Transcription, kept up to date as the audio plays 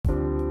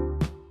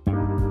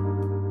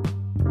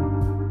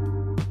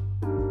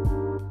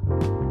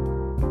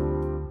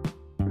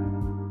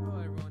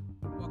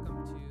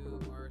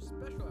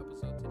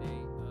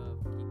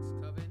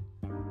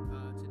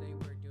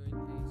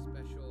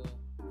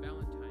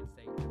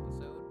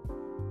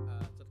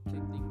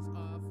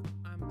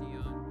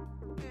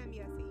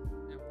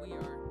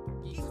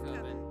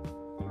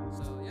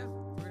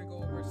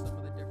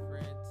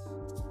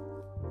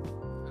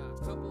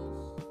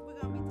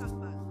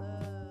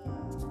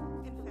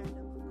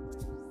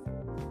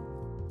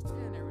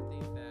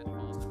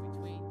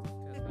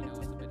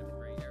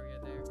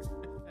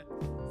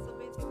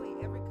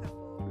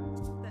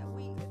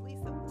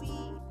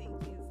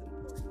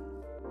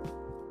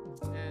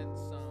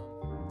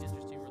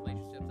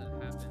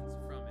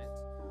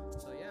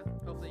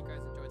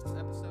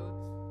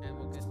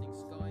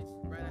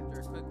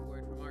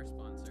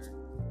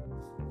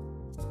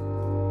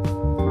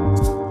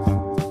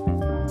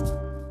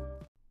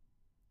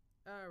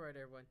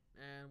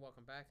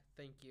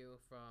you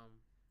from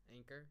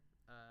Anchor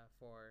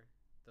for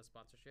the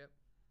sponsorship.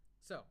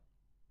 So,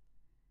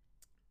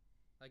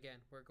 again,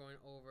 we're going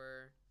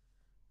over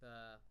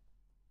the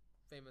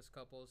famous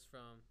couples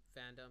from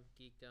fandom,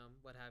 geekdom,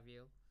 what have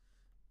you.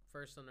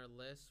 First on our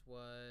list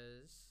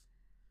was...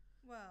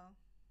 Well,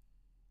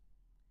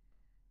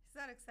 he's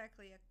not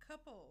exactly a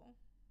couple,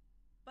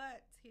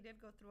 but he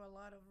did go through a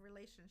lot of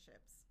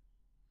relationships.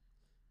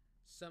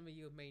 Some of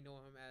you may know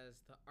him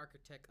as the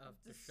architect of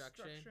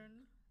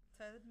destruction.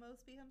 Ted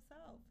Mosby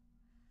himself.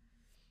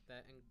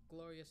 That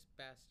inglorious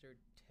bastard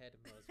Ted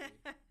Mosby.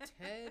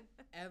 Ted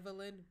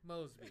Evelyn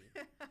Mosby.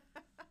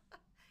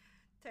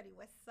 Teddy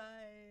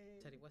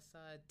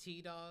Westside.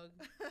 T-Dog.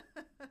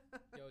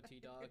 Yo,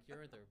 T-Dog,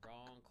 you're in the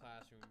wrong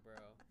classroom,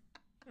 bro.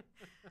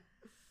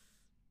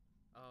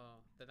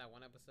 Oh, then that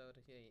one episode,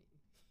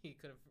 he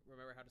couldn't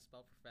remember how to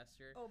spell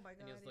professor. Oh my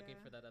god! And he was looking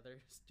for that other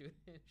student.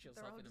 She was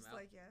They're helping all just him out.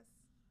 like, yes.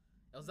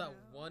 It was that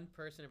one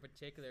person in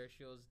particular.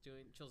 She was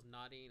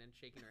nodding and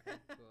shaking her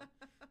head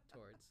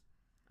towards.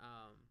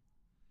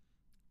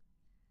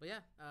 But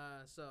yeah.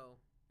 So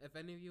if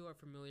any of you are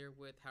familiar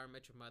with How I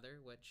Met Your Mother,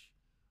 which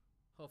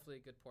hopefully a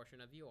good portion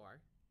of you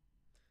are.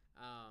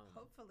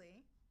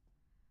 Hopefully.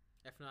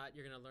 If not,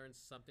 you're gonna learn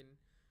something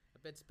a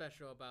bit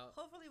special about.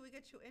 Hopefully, we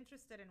get you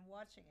interested in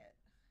watching it.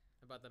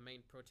 About the main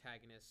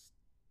protagonist,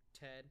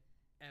 Ted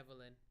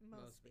Evelyn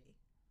Mosby.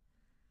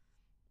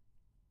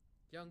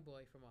 Young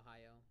boy from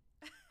Ohio.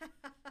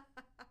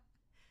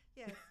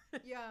 Yes,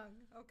 young.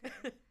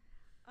 Okay.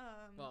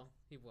 Well,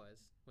 he was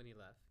when he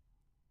left.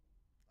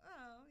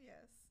 Oh,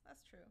 yes,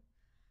 that's true.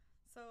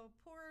 So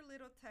poor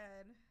little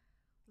Ted,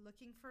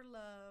 looking for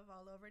love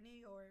all over New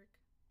York.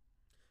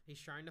 He's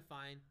trying to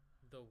find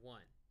the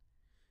one.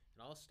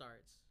 It all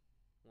starts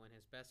when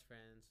his best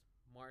friends,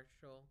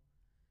 Marshall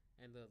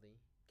and Lily,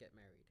 get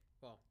married.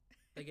 Well,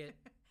 they get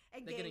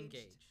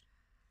engaged.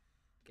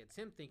 Gets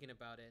him thinking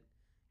about it,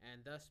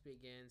 and thus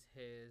begins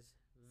his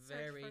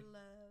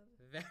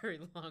very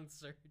long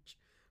search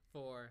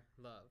for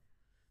love.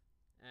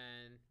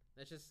 And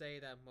let's just say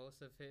that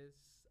most of his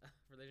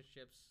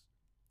relationships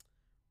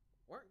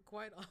weren't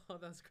quite all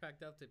that's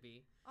cracked up to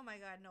be. Oh my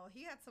god, no.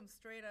 He had some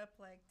straight up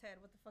like, Ted,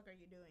 what the fuck are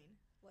you doing?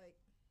 Like,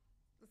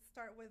 let's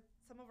start with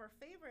some of our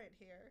favorite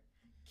here.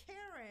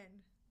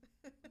 Karen.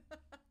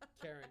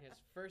 Karen,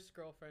 his first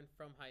girlfriend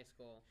from high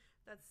school.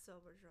 That's so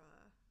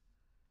bourgeois.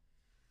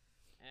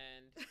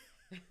 And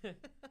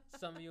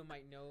some of you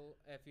might know,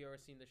 if you ever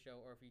seen the show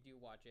or if you do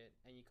watch it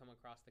and you come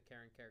across the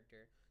Karen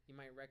character, you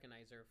might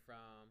recognize her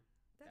from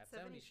that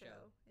 70s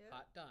show. Yep.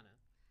 Hot Donna.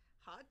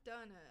 Hot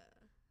Donna.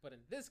 But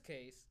in this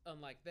case,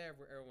 unlike there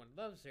where everyone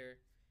loves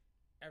her,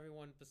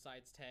 everyone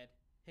besides Ted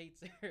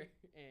hates her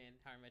in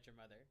How I Met Your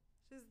Mother.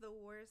 She's the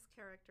worst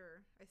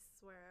character, I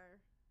swear.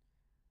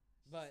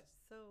 But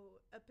she's so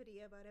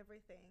uppity about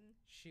everything.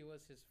 She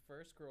was his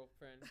first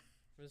girlfriend,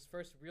 his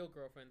first real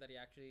girlfriend that he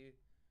actually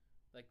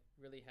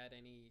really had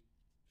any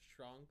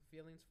strong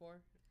feelings for,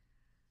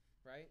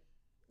 right?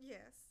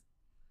 Yes.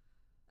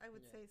 I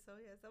would say so,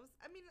 yes.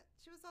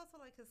 She was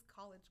also like his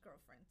college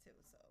girlfriend too,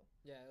 so.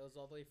 Yeah, it was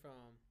all the way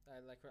from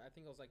I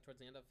think it was like towards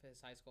the end of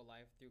his high school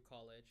life through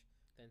college,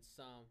 then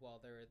some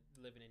while they were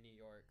living in New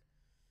York.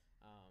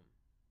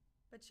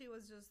 But she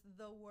was just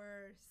the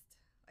worst.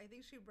 I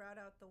think she brought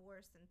out the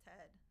worst in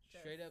Ted.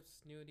 Straight up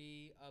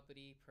snooty,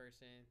 uppity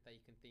person that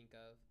you can think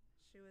of.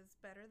 She was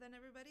better than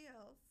everybody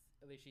else.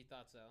 At least she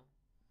thought so.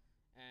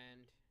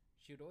 And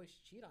she would always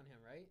cheat on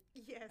him, right?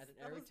 Yes. And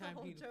every time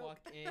he'd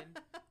walk in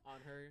on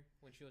her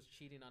when she was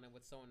cheating on him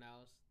with someone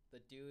else, the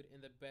dude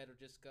in the bed would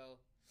just go,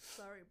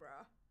 Sorry,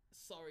 bruh.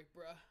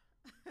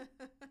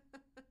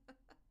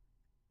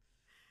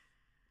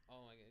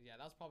 Oh my god. Yeah,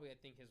 that was probably, I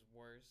think, his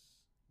worst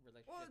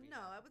relationship. Well,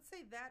 no, I would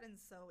say that and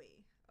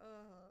Zoe.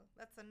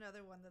 That's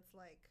another one that's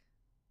like,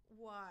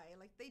 why?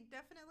 Like, they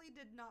definitely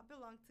did not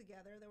belong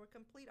together. They were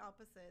complete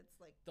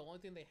opposites. Like, the only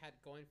thing they had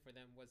going for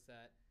them was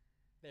that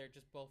they're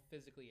just both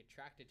physically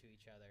attracted to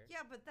each other.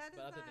 Yeah, but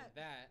other than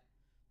that,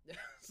 it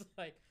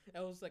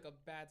was like a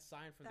bad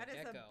sign from the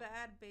get-go. That is a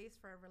bad base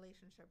for a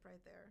relationship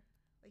right there.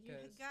 Like, you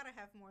gotta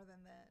have more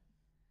than that.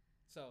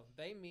 So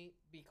they meet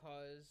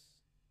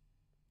because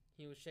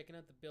he was shaking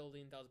up the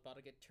building that was about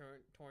to get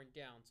torn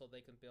down so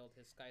they can build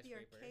his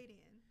skyscraper.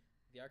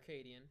 The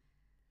Arcadian.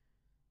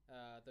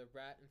 The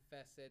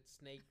rat-infested,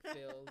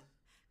 snake-filled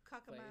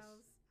place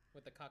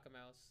with the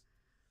cockamouse.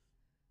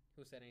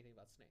 Who said anything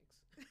about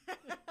snakes?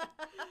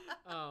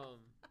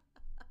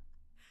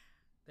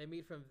 They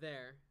meet from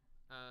there.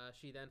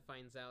 She then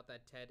finds out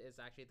that Ted is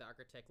actually the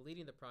architect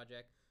leading the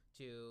project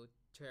to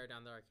tear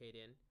down the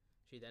Arcadian.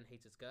 She then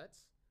hates his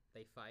guts.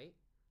 They fight.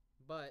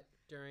 But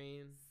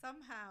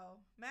somehow,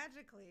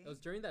 magically. It was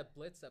during that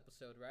Blitz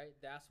episode, right?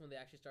 That's when they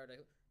actually started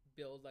to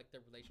build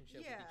their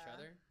relationship with each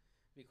other.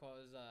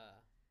 Because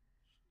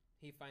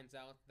he finds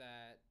out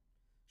that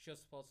she was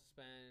supposed to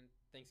spend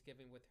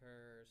Thanksgiving with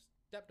her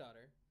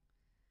stepdaughter.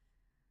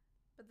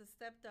 But the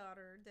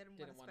stepdaughter didn't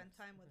want to spend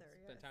time with her.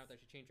 Spend time with her.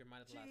 She changed her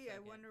mind at the last second.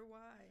 I wonder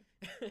why.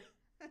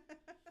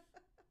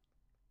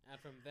 And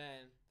from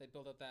then, they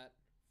built up that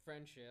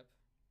friendship.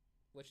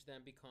 which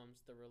then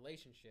becomes the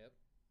relationship,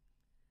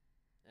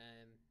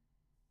 and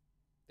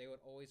they would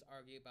always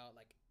argue about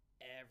like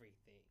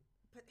everything.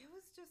 But it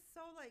was just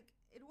so like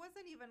it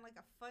wasn't even like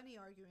a funny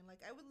arguing.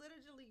 Like I would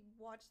literally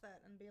watch that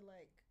and be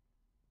like,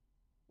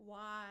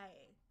 why?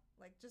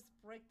 Like just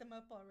break them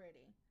up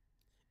already.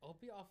 It'll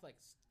be off like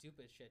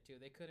stupid shit too.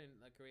 They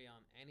couldn't agree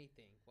on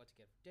anything. What to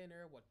get for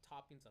dinner, what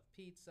toppings of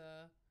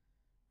pizza.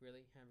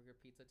 Really? Hamburger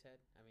pizza,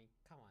 Ted? I mean,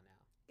 come on now.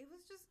 It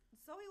was just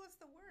Zoe was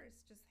the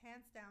worst, just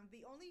hands down.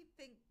 The only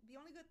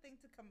good thing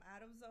to come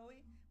out of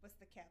Zoe was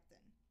the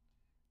captain.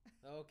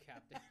 Oh,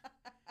 Captain.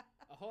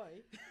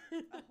 Ahoy.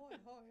 Ahoy,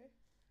 ahoy.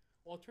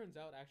 Well, it turns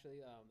out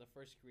actually the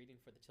first greeting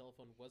for the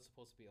telephone was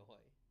supposed to be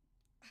ahoy.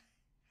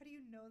 How do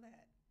you know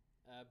that?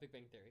 Big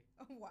Bang Theory.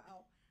 Oh,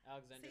 wow.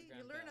 Alexander See,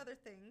 Graham you learn Bell. other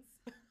things.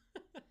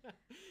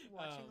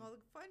 Watching all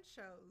the fun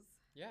shows.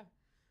 Yeah.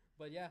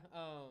 But yeah,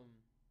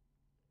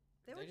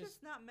 they were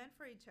just not meant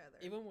for each other.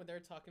 Even when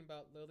they're talking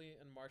about Lily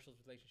and Marshall's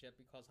relationship,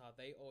 because how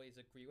they always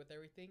agree with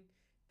everything,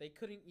 they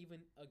couldn't even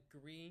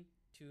agree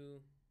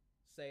to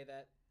say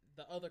that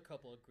the other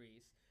couple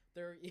agrees.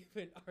 They're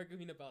even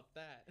arguing about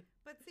that.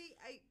 But see,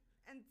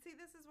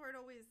 this is where it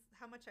always,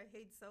 how much I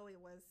hate Zoe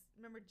was,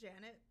 remember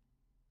Janet?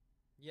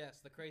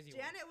 Yes, the crazy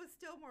Janet one. was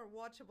still more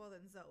watchable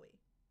than Zoe.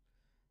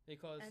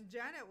 And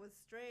Janet was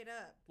straight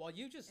up well,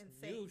 you just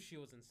insane. knew she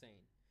was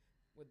insane.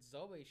 With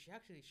Zoe, she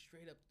actually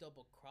straight up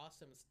double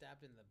crossed him and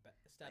stabbed him in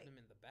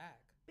the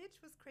back.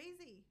 Bitch was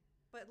crazy,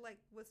 but like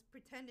was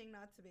pretending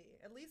not to be.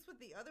 At least with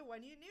the other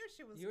one, you knew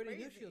she was. You already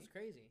crazy. knew she was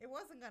crazy. It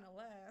wasn't gonna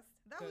last.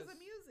 That was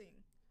amusing.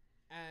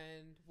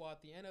 And well,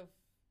 at the end of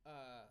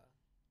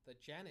the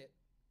Janet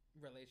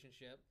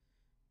relationship,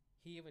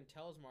 he even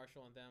tells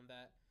Marshall and them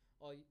that,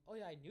 oh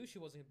yeah, I knew she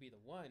wasn't gonna be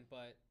the one,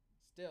 but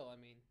still, I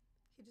mean,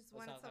 he just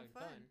wanted some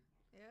fun.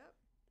 Yep.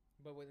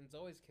 But in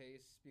Zoe's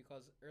case,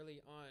 because early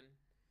on,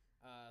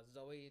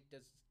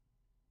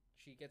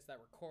 she gets that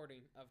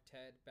recording of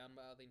Ted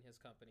bad-mouthing his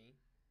company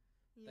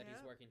that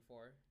he's working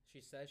for.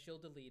 She says she'll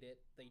delete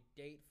it. They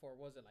date for,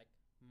 was it like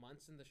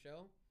months in the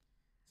show?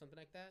 Something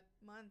like that?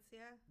 Months,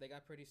 yeah. They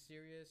got pretty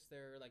serious.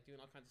 They're like doing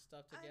all kinds of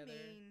stuff together.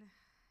 I mean,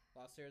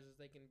 about serious as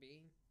they can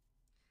be.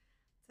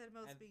 Said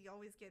most we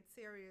always get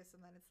serious and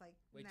then it's like,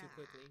 way too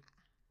quickly.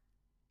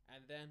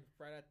 And then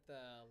right at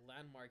the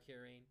landmark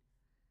hearing,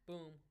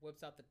 boom,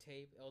 whips out the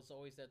tape. It was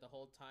always there the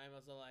whole time.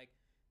 I was like,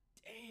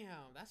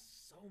 damn, that's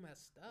so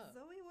messed up.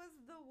 Zoe was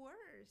the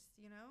worst,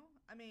 you know?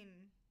 I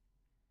mean,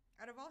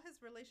 out of all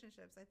his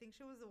relationships, I think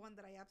she was the one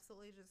that I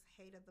absolutely just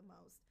hated the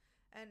most.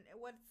 And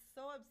what's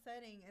so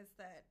upsetting is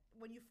that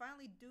when you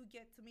finally do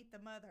get to meet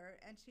the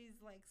mother and she's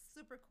like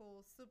super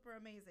cool, super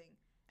amazing,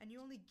 and you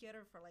only get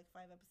her for like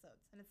 5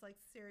 episodes. And it's like,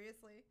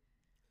 seriously?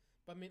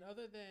 But I mean,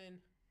 other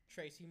than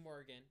Tracy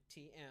Morgan,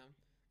 TM,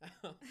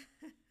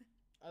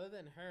 other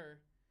than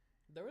her,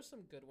 there were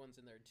some good ones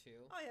in there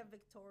too. Oh yeah,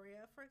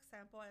 Victoria, for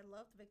example. I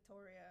loved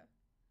Victoria.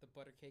 The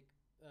Buttercake,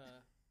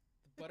 the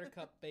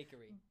Buttercup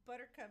Bakery.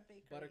 Buttercup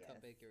Bakery. Buttercup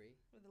Bakery.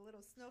 With the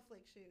little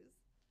snowflake shoes.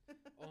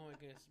 Oh my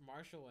goodness,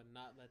 Marshall would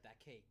not let that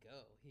cake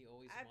go. He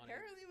always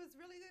apparently it was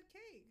really good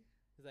cake.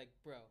 He's like,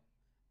 bro,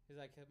 he's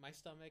like, my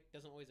stomach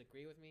doesn't always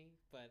agree with me,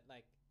 but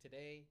like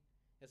today,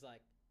 it's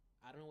like,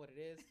 I don't know what it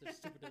is. They're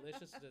super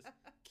delicious. Just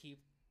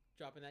keep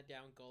dropping that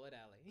down Gullet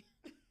Alley.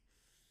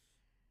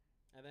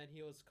 And then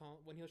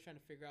when he was trying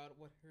to figure out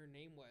what her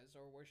name was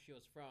or where she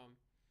was from,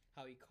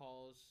 how he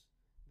calls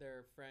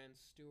their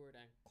friends Stuart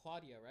and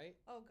Claudia, right?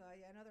 Oh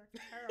god, yeah, another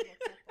terrible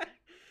couple.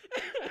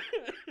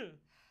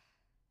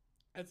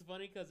 It's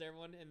funny because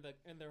everyone in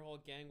their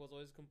whole gang was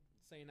always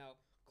saying how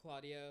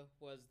Claudia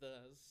was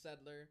the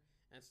settler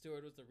and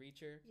Stuart was the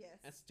reacher. Yes.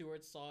 And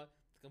Stuart saw it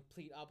the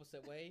complete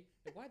opposite way.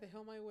 Like, why the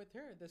hell am I with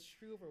her? This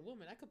shrew of a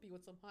woman. I could be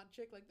with some hot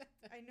chick like that.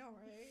 I know,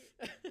 right?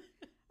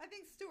 I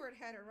think Stuart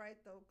had it right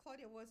though.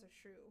 Claudia was a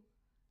shrew.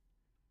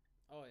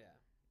 Oh yeah.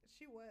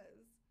 She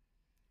was.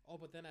 Oh,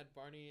 but then at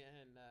Barney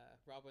and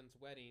Robin's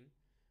wedding,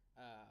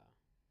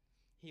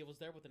 he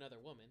was there with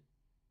another woman.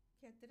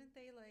 Yeah, didn't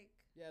they like?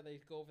 Yeah,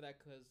 they go over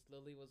that because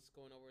Lily was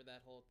going over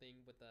that whole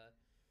thing with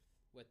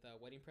the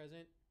wedding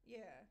present.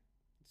 Yeah.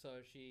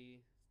 So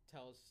she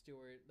tells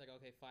Stuart like,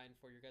 okay, fine,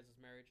 for your guys'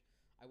 marriage,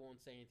 I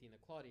won't say anything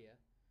to Claudia.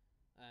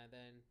 And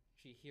then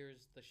she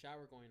hears the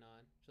shower going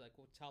on. She's like,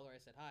 well, tell her I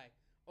said hi.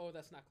 Oh,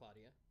 that's not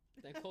Claudia.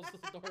 Then closes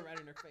the door right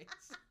in her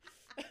face.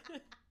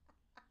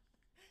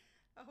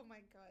 Oh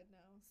my god,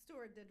 no.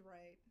 Stuart did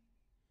right.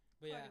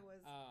 But Claudia yeah,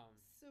 was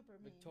super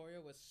mean.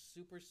 Victoria was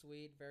super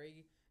sweet,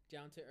 very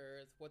down to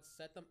earth. What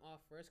set them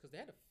off first, because they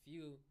had a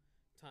few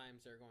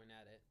times they're going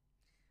at it.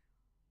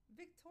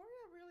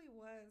 Victoria really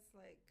was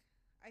like,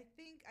 I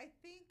think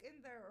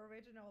in their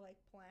original like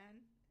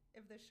plan,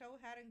 if the show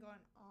hadn't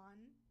gone on,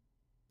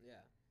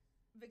 yeah,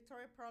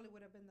 Victoria probably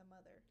would have been the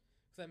mother.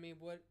 Because I mean,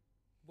 what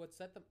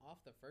set them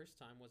off the first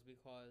time was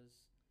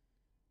because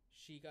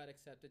she got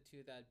accepted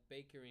to that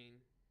baking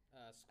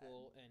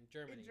school in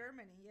Germany. In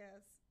Germany,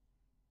 yes.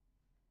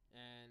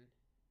 And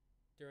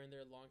during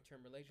their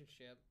long-term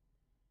relationship,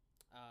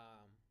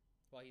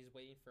 while he's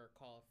waiting for a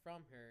call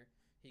from her,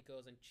 he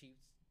goes and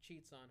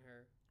cheats on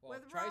her. Well,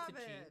 with tries Robin.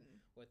 to cheat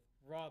with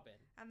Robin.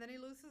 And then he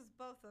loses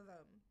both of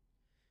them.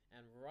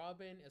 And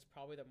Robin is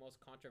probably the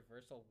most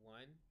controversial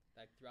one,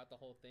 like throughout the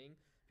whole thing,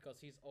 because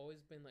he's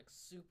always been like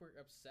super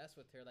obsessed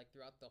with her, like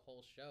throughout the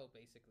whole show,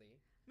 basically.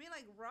 I mean,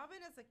 like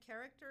Robin as a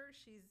character,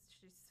 she's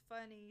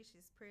funny,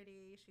 she's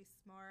pretty, she's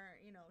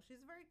smart. You know, she's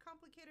a very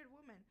complicated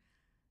woman.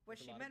 What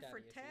she meant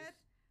for Ted,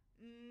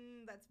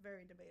 that's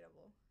very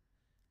debatable.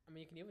 I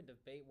mean, you can even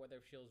debate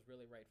whether she was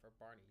really right for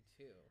Barney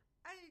too.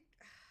 I mean,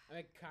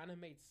 it kind of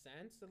made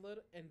sense a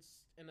little in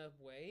a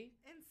way.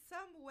 In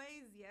some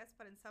ways, yes,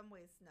 but in some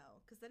ways,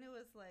 no. Because then it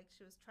was like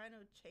she was trying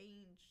to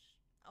change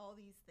all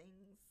these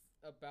things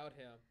about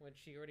him when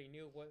she already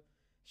knew what.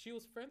 She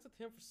was friends with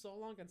him for so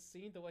long and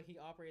seeing the way he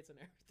operates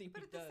and everything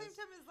but he does. But at the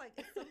same time, it's like,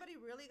 is somebody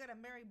really going to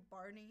marry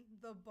Barney?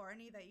 The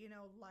Barney that, you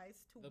know,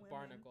 lies to women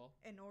barnacle.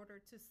 In order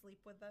to sleep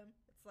with them?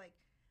 It's like,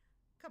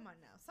 come on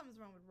now. Something's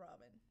wrong with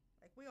Robin.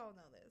 Like, we all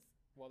know this.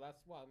 Well,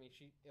 that's why, I mean,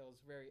 it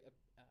was very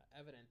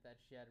evident that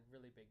she had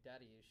really big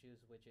daddy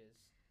issues, which is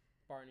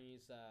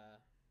Barney's,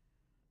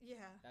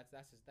 yeah.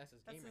 That's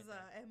his game right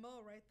there. That's his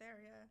MO right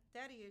there, yeah.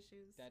 Daddy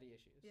issues. Daddy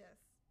issues. Yes.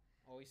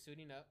 Always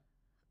suiting up.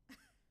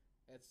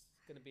 It's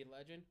gonna be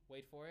legend.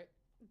 Wait for it.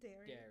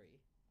 Dairy.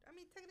 I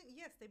mean, technically,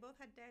 yes, they both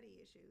had daddy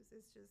issues.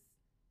 It's just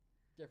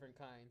different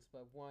kinds,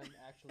 but one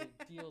actually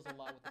deals a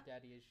lot with the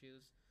daddy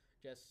issues,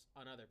 just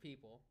on other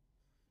people.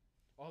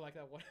 Or like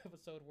that one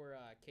episode where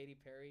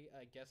Katy Perry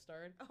guest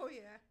starred. Oh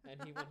yeah.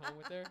 And he went home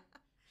with her.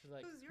 She's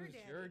like, "Who's your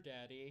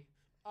daddy?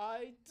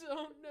 I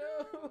don't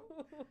know."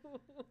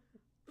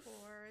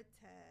 Poor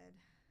Ted.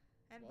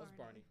 And well,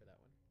 Barney for that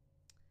one.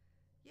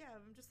 Yeah,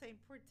 I'm just saying,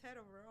 poor Ted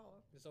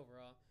overall. Just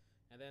overall.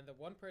 And then the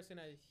one person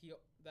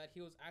that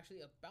he was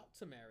actually about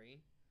to marry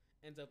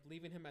ends up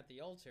leaving him at the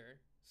altar,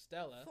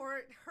 Stella.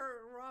 For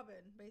her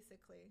Robin,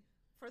 basically.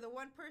 For the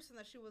one person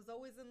that she was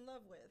always in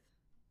love with.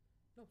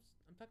 No,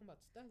 I'm talking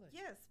about Stella.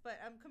 Yes, but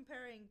I'm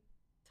comparing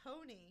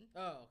Tony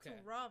to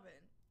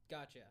Robin.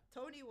 Gotcha.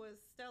 Tony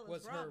was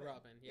Stella's Robin. Robin. Her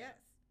Robin, yeah. Yes.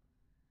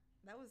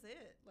 That was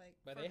it. Like,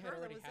 but they had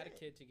already had a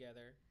kid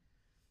together.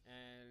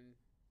 And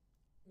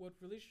what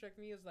really struck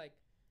me is, like,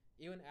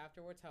 even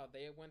afterwards, how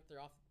they went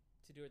off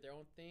to do their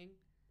own thing,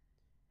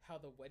 how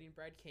the wedding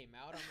bride came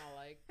out. I'm all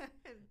like,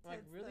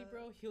 really,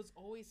 bro? He was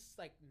always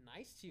like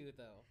nice to you,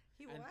 though.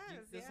 He was.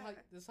 This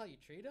is how you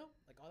treat him?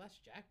 Like, oh, that's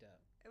jacked up.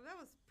 That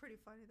was pretty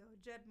funny though.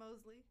 Jed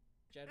Mosley.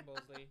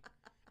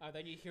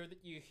 Then you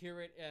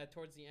hear it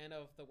towards the end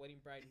of the wedding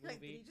bride movie.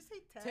 Like, did you just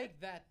say Ted? Take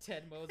that,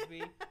 Ted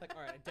Mosby. Like,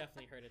 all right, I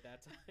definitely heard it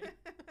that time.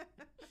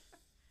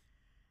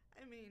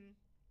 I mean,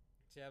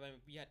 so yeah,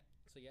 you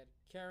had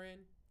Karen,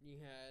 you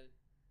had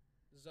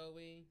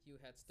Zoe, you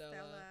had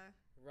Stella,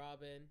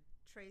 Robin,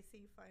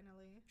 Tracy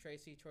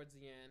towards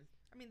the end.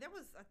 I mean, there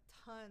was a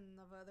ton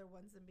of other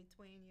ones in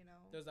between, you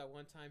know. There was that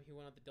one time he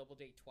went on the double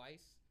date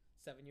twice,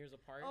 7 years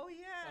apart. Oh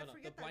yeah, I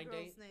forget that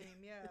girl's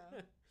name.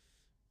 Yeah.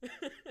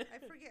 I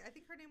forget. I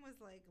think her name was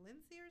like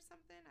Lindsay or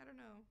something. I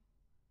don't know.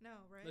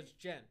 No, right? It was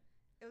Jen.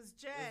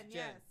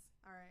 Yes.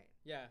 All right.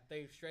 Yeah,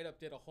 they straight up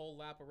did a whole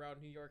lap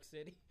around New York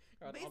City.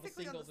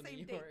 Basically on the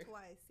same date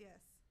twice. Yes.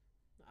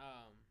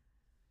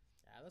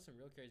 Yeah, that's some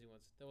real crazy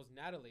ones. There was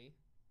Natalie.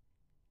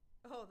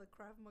 Oh, the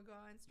Krav Maga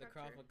instructor. The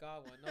Krav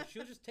Maga one. No, she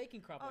was just taking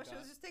Krav Maga. Oh, she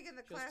was just taking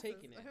the classes. She was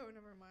taking it. Oh,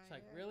 never mind. It's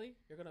like, really?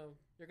 You're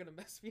gonna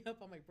mess me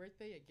up on my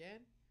birthday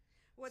again?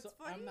 What's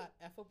funny? I'm not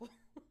effable.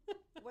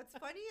 What's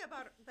funny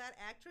about that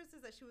actress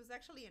is that she was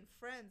actually in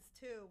Friends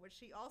too, where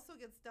she also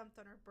gets dumped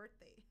on her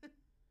birthday.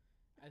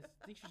 I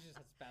think she just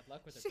has bad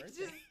luck with her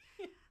birthday.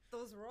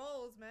 Those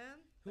roles,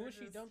 man. Who was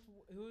she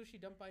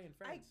dumped by in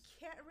Friends? I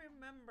can't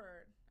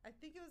remember. I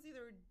think it was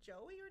either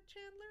Joey or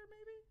Chandler,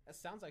 maybe. That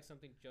sounds like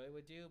something Joey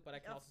would do, but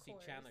I can also see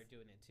Chandler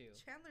doing it too.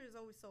 Chandler is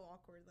always so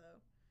awkward, though.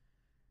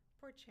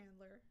 Poor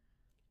Chandler.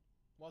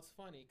 Well, it's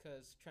funny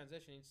because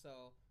transitioning.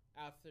 So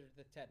after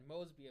the Ted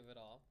Mosby of it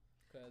all,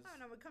 because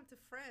we come to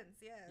Friends.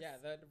 Yes. Yeah,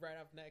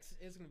 right up next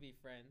is gonna be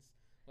Friends,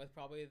 with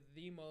probably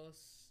the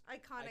most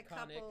iconic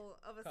couple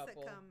of a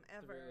sitcom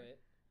ever.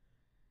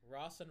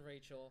 Ross and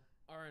Rachel,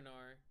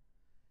 R&R.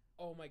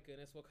 Oh my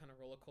goodness, what kind of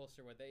roller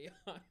coaster were they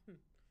on?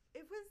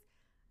 It was.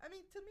 I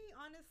mean, to me,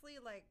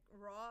 honestly, like,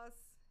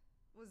 Ross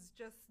was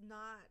just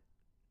not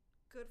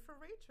good for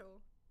Rachel.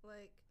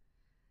 Like,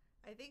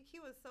 I think he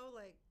was so,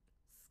 like,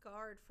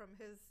 scarred from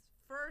his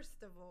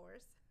first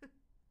divorce.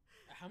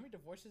 How many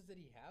divorces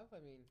did he have? I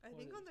mean, I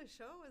think on the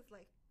show it was,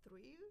 like,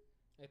 3.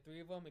 Like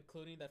 3 of them,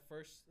 including that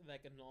first,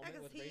 like,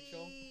 annulment with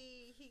Rachel.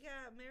 He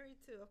got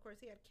married to, of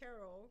course, he had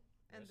Carol.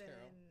 And then...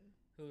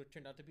 Carol, who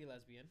turned out to be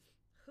lesbian.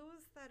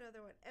 Who's that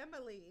other one?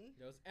 Emily.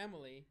 There was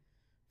Emily.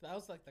 That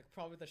was, like,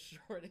 probably the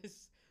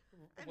shortest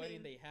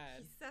wedding they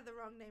had. He said the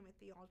wrong name at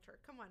the altar.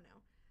 Come on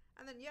now.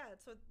 And then, yeah,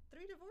 so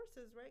 3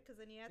 divorces, right? Because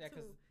then he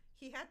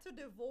had to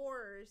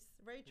divorce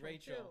Rachel.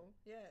 Too.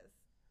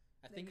 Yes.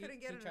 I think he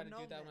tried to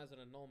do that one as an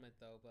annulment,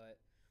 though. But,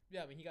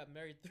 yeah, I mean, he got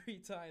married 3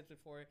 times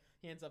before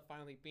he ends up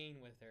finally being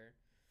with her.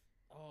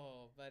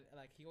 Oh, but,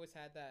 like, he always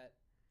had that,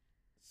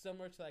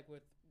 similar to, like,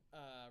 with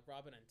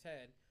Robin and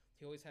Ted,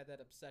 he always had that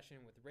obsession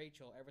with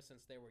Rachel ever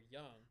since they were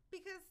young.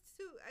 Because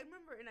too, I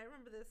remember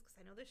this because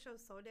I know this show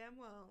so damn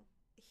well.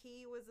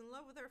 He was in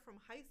love with her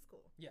from high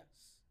school.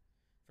 Yes,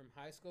 from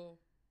high school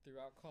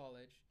throughout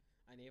college,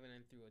 and even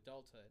in through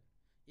adulthood.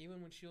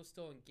 Even when she was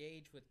still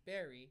engaged with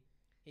Barry,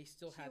 he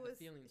still had the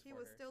feelings for her. He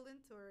was still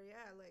into her.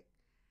 Yeah, like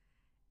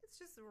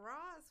it's just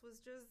Ross was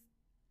just.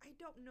 I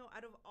don't know.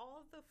 Out of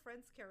all the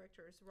Friends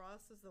characters,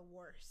 Ross is the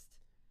worst.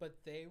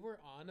 But they were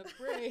on a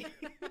break.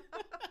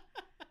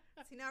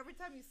 See, now every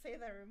time you say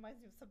that, it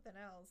reminds me of something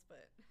else,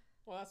 but...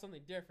 Well, that's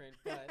something different,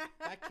 but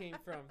that came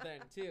from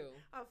then, too.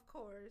 Of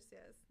course,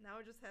 yes. Now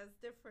it just has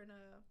different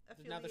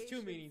affiliations. Now there's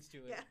two meanings to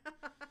it.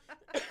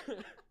 Yeah.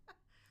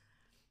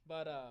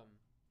 But,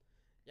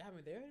 yeah, I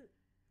mean,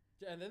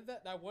 they're... And then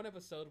that one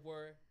episode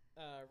where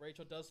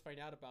Rachel does find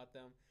out about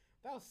them,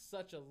 that was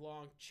such a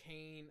long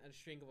chain and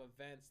string of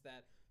events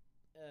that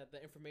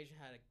the information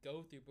had to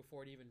go through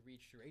before it even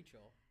reached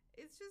Rachel.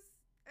 It's just...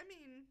 I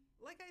mean,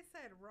 like I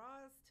said,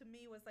 Roz to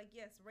me was like,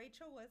 yes,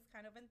 Rachel was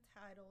kind of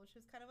entitled.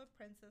 She was kind of a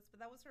princess, but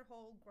that was her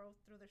whole growth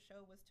through the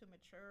show, was to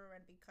mature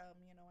and become,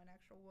 you know, an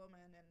actual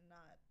woman and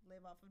not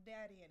live off of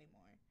daddy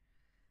anymore.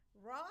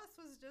 Ross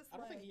was just I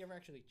don't think he ever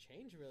actually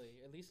changed, really.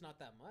 At least not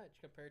that much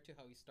compared to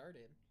how he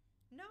started.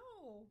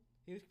 No.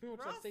 He was pretty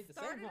much Ross stayed the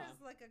same, started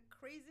as like a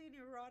crazy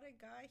neurotic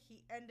guy.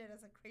 He ended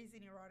as a crazy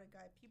neurotic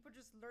guy. People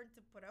just learned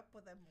to put up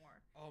with him more.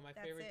 Oh, my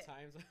favorite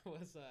times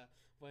was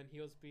when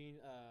he was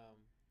being...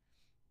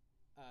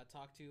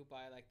 talked to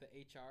by like the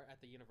HR at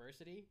the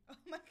university. Oh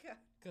my god!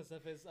 Because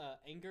of his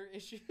anger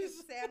issues. His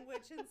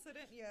sandwich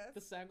incident, yes.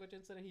 The sandwich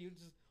incident. He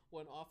just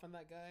went off on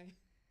that guy.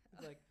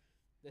 He's like,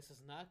 "This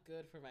is not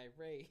good for my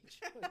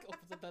rage." Like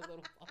opens up that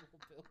little bottle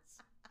of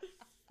pills.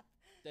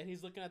 Then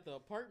he's looking at the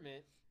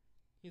apartment.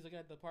 He's looking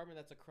at the apartment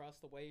that's across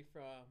the way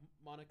from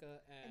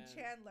Monica and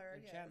Chandler.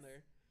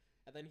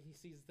 And then he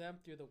sees them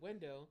through the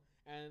window,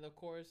 and of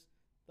course,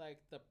 like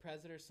the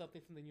president or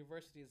something from the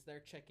university is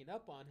there checking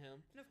up on him.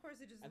 And of course,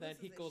 he just and then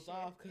he goes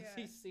off because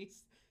he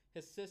sees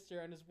his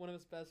sister and one of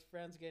his best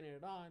friends getting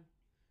it on.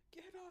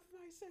 Get off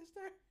my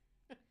sister!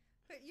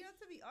 But you know,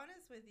 to be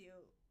honest with you,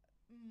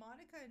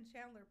 Monica and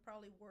Chandler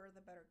probably were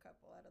the better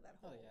couple out of that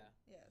whole. Oh yeah,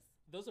 yes.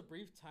 There was a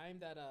brief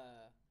time that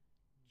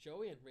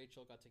Joey and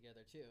Rachel got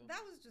together too.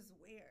 That was just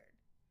weird.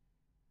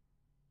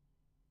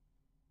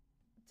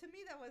 To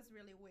me, that was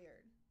really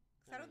weird.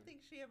 Because I don't think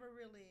she ever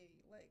really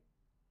like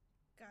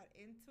got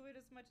into it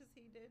as much as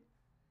he did.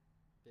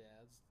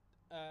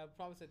 Yeah,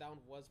 probably say that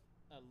one was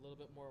a little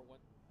bit more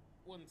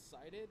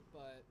one-sided,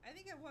 but I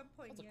think at one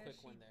point, yeah,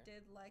 she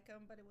did like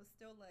him, but it was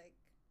still like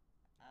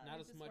not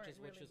as much as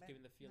what she was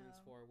giving the feelings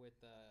for with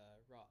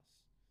Ross.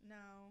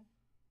 No.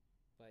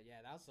 But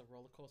yeah, that was a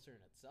roller coaster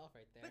in itself,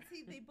 right there. But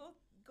see, they both,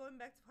 going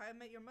back to How I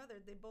Met Your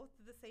Mother, they both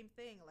did the same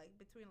thing. Like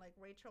between like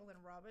Rachel and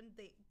Robin,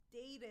 they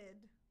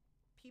dated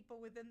people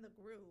within the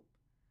group.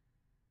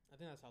 I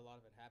think that's how a lot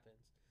of it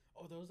happens.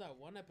 Oh, there was that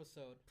one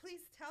episode.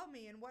 Please tell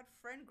me, in what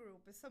friend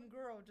group is some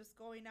girl just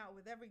going out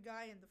with every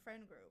guy in the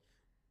friend group?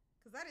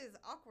 Because that is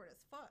awkward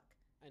as fuck.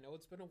 I know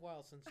it's been a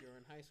while since you were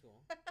in high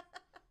school.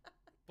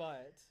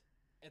 But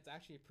it's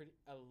actually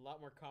a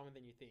lot more common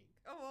than you think.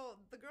 Oh, well,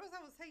 the girls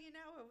I was hanging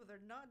out with,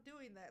 they're not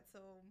doing that,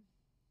 so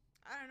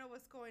I don't know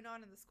what's going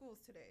on in the schools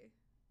today.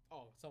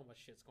 Oh, so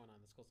much shit's going on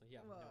in the schools, and you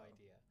have no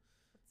idea.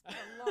 It's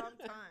been a long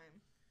time.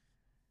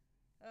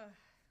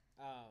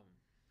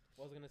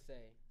 What was I going to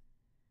say?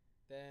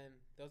 Then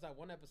there was that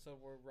one episode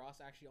where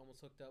Ross actually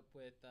almost hooked up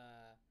with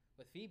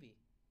Phoebe.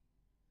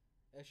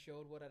 It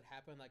showed what had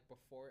happened like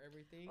before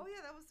everything. Oh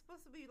yeah, that was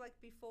supposed to be like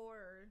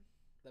before.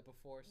 The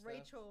before stuff.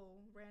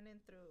 Rachel ran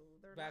in through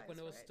their back lives, when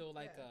it was still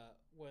like yeah.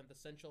 When the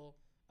central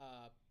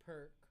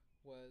perk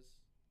was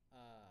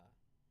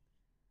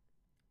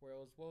where it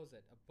was, what was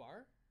it, a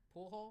bar,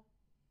 pool hall?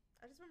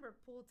 I just remember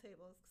pool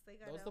tables because they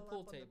got that was the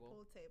pool table. The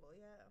pool table,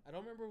 yeah. I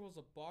don't remember if it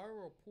was a bar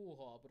or a pool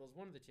hall, but it was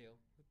one of the two.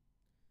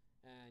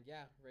 And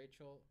yeah,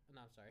 Rachel.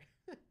 No, I'm sorry,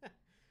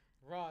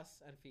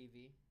 Ross and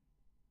Phoebe.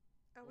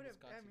 I would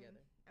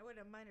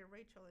have minded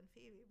Rachel and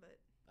Phoebe,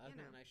 but that'd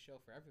been a nice show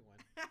for everyone.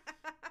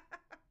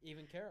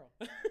 Even Carol.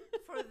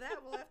 For that,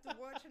 we'll have to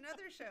watch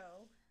another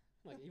show.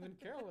 Like even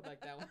Carol would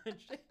like that one.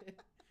 Shit.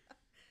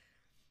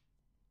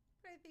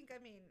 But I think, I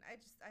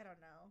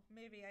don't know.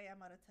 Maybe I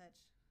am out of touch.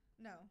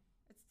 No,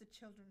 it's the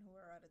children who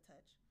are out of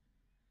touch.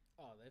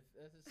 Oh, this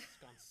has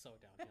gone so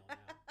downhill now.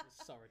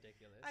 It's so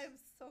ridiculous. I'm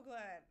so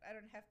glad I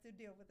don't have to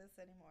deal with this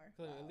anymore.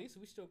 At least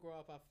we still grow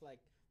up off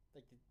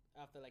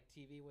after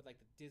TV with like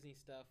the Disney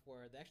stuff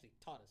where they actually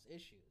taught us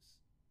issues.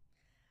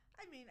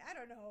 I mean, I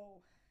don't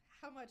know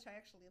how much I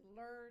actually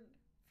learned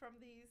from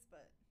these,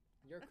 but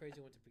you're a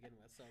crazy one to begin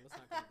with, so let's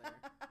not go there.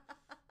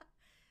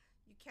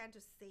 You can't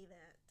just say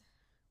that.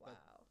 Wow. But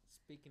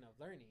speaking of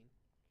learning,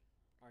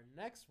 our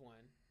next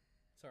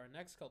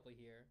couple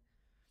here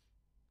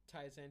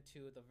ties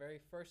into the very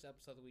first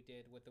episode that we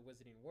did with the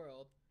Wizarding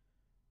World,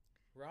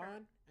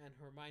 Ron and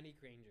Hermione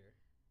Granger.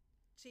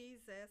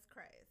 Jesus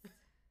Christ.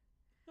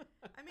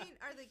 I mean,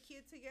 are they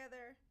cute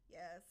together?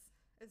 Yes.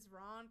 Is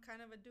Ron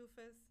kind of a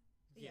doofus?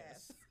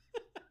 Yes.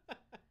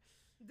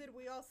 Did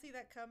we all see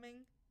that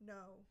coming?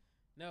 No.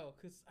 No,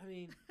 because I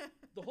mean,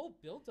 the whole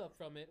build up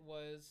from it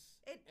was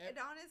it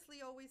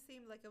honestly always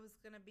seemed like it was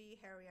gonna be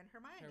Harry and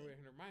Hermione. Harry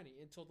and Hermione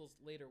until those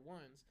later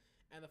ones.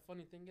 And the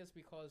funny thing is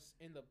because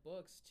in the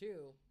books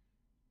too,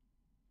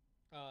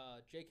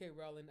 J.K.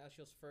 Rowling, as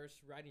she was first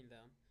writing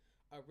them,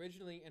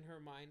 originally in her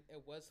mind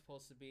it was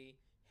supposed to be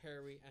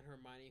Harry and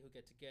Hermione who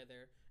get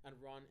together, and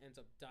Ron ends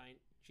up dying.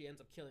 She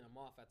ends up killing him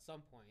off at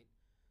some point,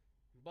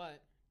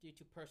 but due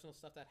to personal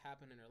stuff that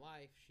happened in her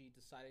life, she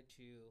decided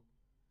to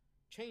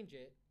change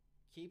it,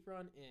 keep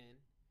Ron in,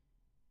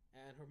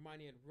 and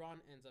Hermione and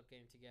Ron ends up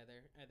getting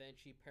together, and then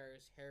she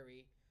pairs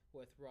Harry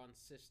with Ron's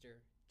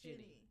sister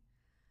Ginny.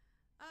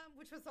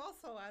 Which was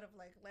also out of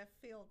like left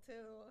field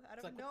too,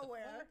 out of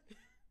nowhere.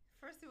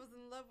 First, he was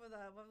in love with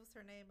what was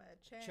her name?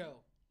 Chang.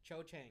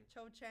 Cho Chang.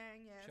 Cho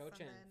Chang, yes. Cho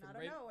Chang from out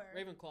of nowhere.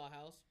 Ravenclaw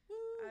house. Woo!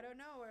 Out of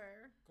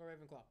nowhere. Go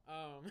Ravenclaw.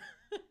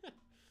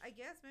 I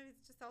guess maybe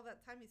it's just all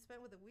that time he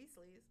spent with the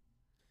Weasleys.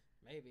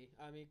 Maybe.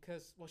 I mean,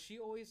 because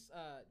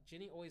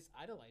Ginny always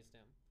idolized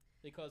him.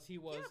 Because he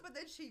was. Yeah, but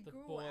then she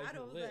grew out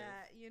of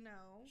that, you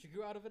know. She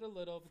grew out of it a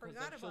little because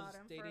Forgot she was about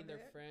him dating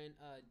their friend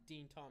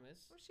Dean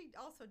Thomas. Well, she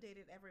also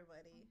dated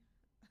everybody.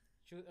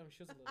 She was a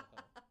little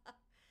hoe.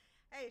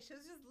 Hey, she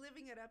was just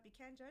living it up. You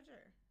can't judge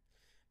her.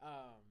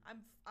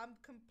 I'm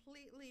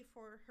completely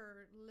for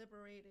her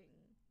liberating.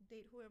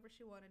 Date whoever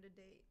she wanted to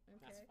date.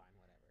 Okay? That's fine,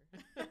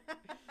 whatever.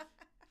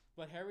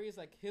 But Harry's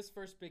like his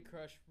first big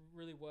crush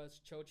really was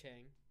Cho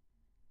Chang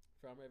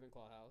from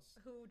Ravenclaw House,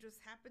 who just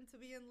happened to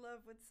be in love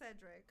with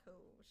Cedric, who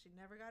she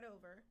never got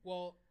over.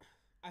 Well,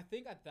 I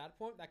think at that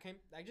point that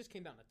just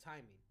came down to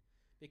timing,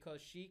 because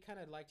she kind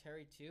of liked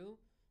Harry too,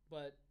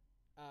 but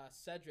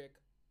Cedric,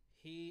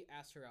 he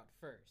asked her out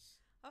first.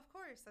 Of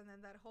course, and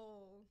then that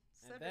whole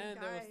Cedric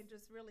guy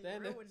just really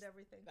ruined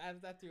everything.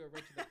 That threw a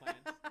wrench in the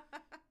plans.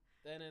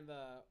 Then in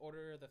the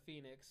Order of the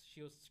Phoenix,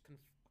 she was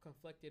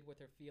conflicted with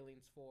her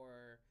feelings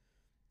for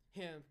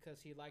him because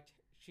she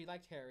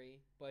liked Harry,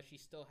 but she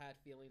still had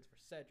feelings for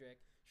Cedric.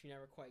 She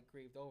never quite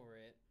grieved over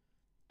it.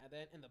 And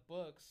then in the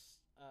books,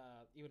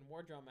 even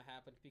more drama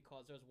happened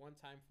because there was one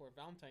time for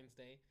Valentine's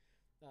Day,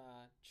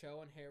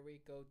 Cho and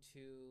Harry go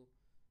to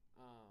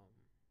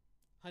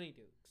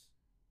Honeydukes.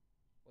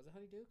 Was it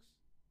Honeydukes?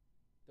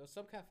 There was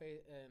some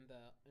cafe in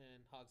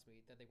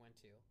Hogsmeade that they went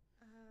to.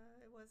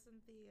 It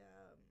wasn't the.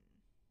 I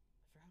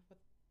forgot what.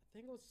 I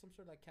think it was some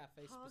sort of like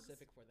cafe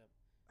specific for them.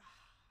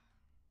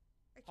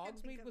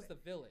 Hogsmeade was the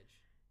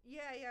village.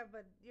 Yeah,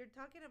 but you're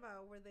talking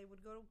about where they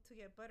would go to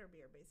get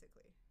butterbeer,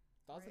 basically.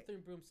 Thoughts of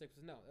Three Broomsticks.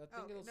 No, I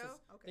think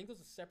I think it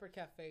was a separate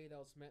cafe that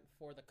was meant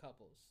for the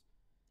couples.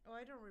 Oh,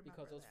 I don't remember.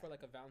 Because it was for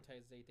like a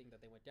Valentine's Day thing that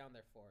they went down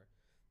there for,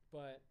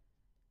 but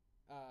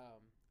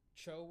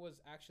Cho was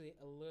actually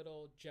a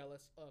little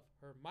jealous of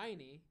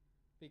Hermione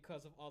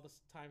because of all the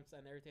times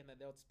and everything that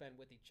they would spend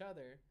with each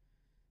other.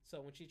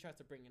 So when she tries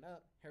to bring it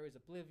up, Harry's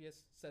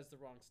oblivious, says the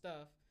wrong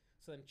stuff.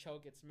 So then Cho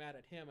gets mad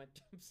at him and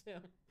dumps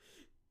him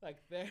like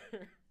there.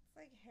 It's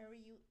like,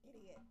 Harry, you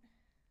idiot.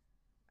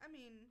 I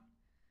mean,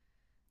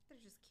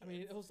 they're just kids. I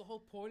mean, it was the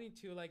whole pointing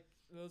to like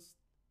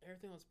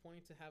everything was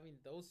pointing to having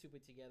those two be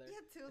together.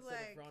 Yeah, to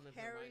like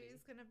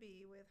Harry's gonna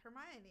be with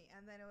Hermione,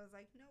 and then it was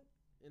like, nope.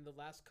 In the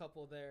last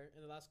couple books,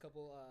 the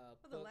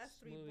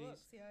last 3 movies,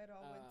 books, yeah, it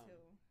all went to.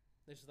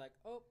 They're just like,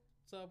 oh,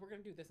 so we're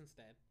gonna do this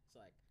instead. It's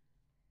like,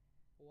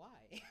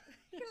 why?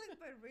 You're like,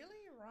 but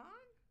really,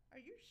 Ron? Are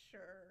you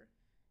sure?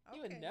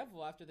 Okay. Even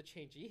Neville, after the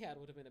change he had,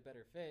 would have been a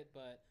better fit,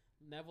 but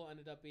Neville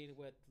ended up being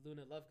with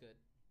Luna Lovegood.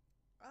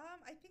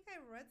 I think I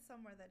read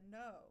somewhere that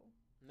no.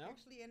 No? He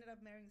actually ended up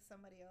marrying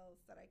somebody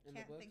else that I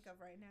can't think of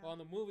right now. Well,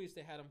 in the movies,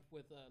 they had him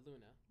with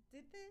Luna.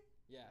 Did they?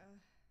 Yeah.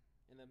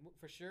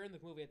 For sure, in the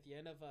movie, at the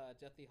end of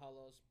Deathly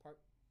Hallows Part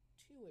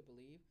 2, I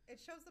believe.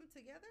 It shows them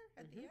together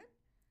at the end?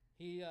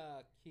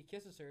 He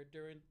kisses her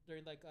during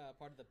like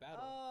part of the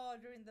battle. Oh,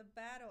 during the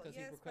battle.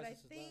 Yes, but I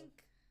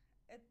think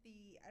love.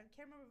 I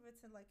can't remember if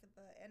it's in like at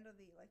the end of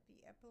the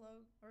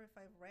epilogue, or if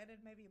I've read it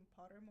maybe in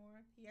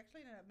Pottermore. He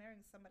actually ended up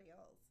marrying somebody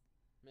else.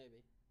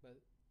 Maybe, but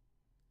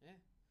yeah,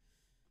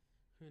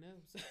 who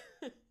knows?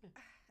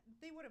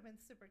 They would have been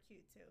super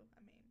cute too.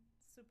 I mean,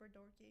 super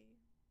dorky,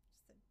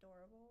 just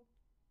adorable.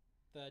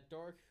 The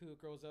dork who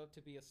grows up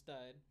to be a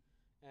stud,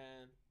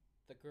 and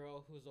the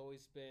girl who's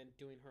always been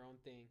doing her own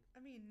thing.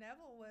 I mean,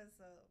 Neville was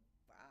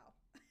wow.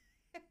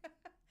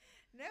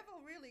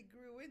 Neville really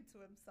grew into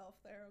himself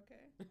there.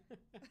 Okay.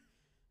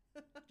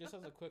 Just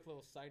as a quick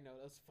little side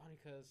note, it's funny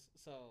because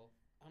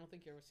I don't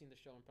think you ever seen the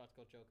show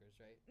Impractical Jokers,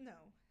 right?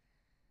 No.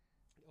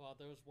 Well,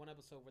 there was one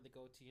episode where they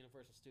go to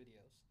Universal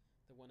Studios,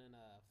 the one in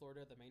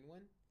Florida, the main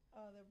one.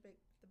 Oh, the big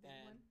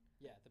one.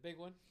 Yeah, the big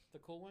one, the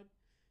cool one,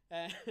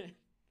 and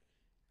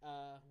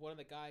one of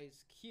the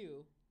guys,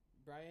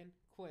 Brian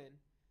Quinn,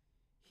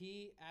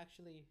 he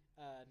actually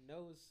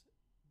knows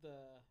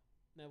the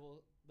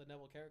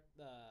Neville character,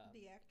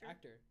 the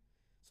actor.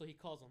 So he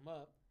calls him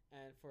up,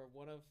 and for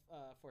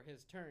for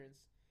his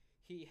turns,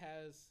 he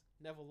has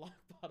Neville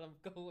Longbottom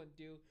go and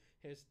do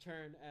his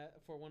turn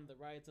for one of the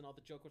rides, and all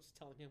the jokers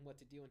telling him what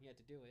to do, and he had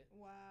to do it.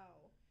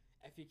 Wow.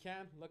 If you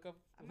can look it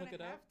gonna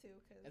up. have to,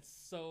 because It's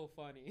so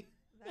funny.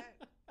 that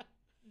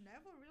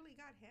Neville really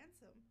got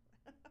handsome.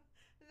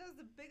 That was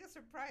the biggest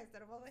surprise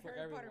out of all the For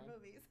Harry Potter everyone.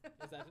 movies.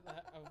 Is that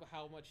of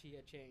how much he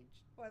had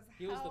changed?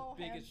 He was the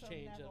biggest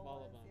change Neville of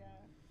all of them. Yeah.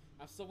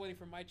 I'm still waiting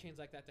for my change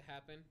like that to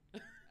happen.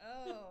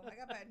 Oh, I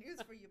got bad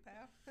news for you,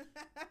 pal.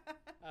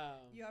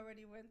 You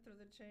already went through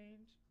the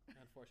change.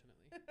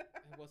 Unfortunately,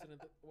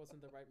 it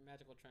wasn't the right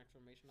magical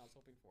transformation I was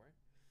hoping for.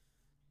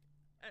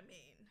 I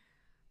mean,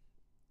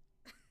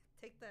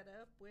 take that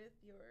up with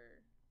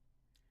your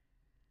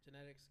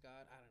Genetics,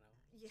 God, I don't know.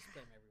 Yeah. Just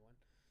blame everyone.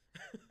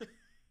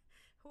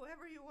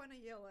 Whoever you want to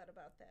yell at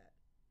about that.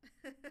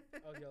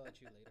 I'll yell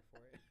at you later for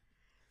it.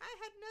 I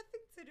had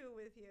nothing to do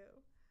with you.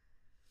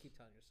 Keep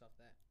telling yourself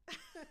that.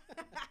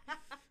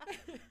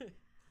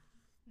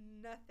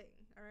 Nothing,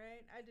 all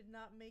right? I did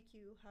not make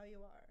you how you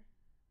are.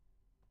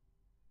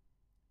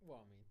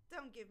 Well, I mean.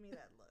 Don't give me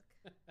that look.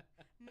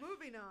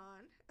 Moving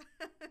on.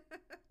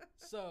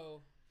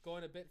 So,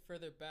 going a bit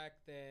further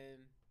back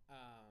than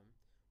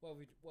what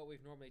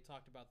we've normally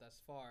talked about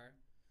thus far,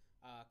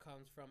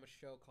 comes from a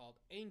show called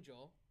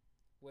Angel,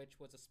 which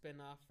was a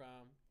spin-off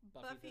from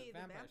Buffy the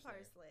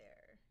Vampire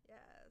Slayer.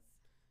 Yes.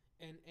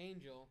 In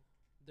Angel,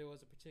 there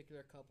was a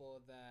particular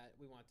couple that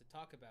we wanted to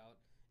talk about.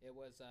 It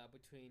was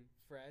between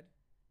Fred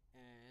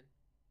and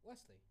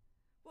Wesley.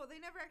 Well, they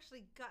never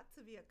actually got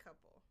to be a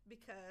couple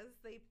because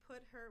they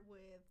put her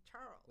with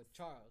Charles.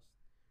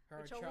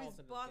 Her and Charles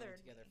ended up getting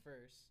together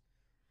first,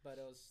 but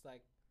it was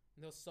like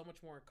there was so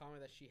much more in common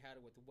that she had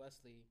with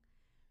Wesley.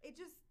 It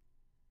just,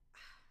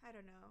 I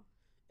don't know.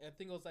 I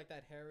think it was like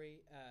that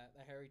Harry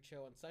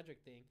Cho and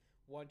Cedric thing.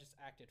 One just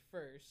acted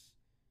first.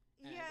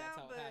 And that's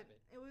how it happened.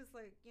 It was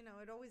like, you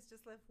know, it always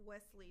just left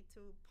Wesley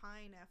to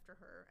pine after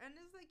her. And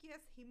it's like,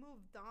 yes, he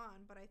moved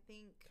on, but I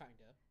think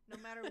kinda.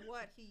 No matter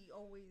what, he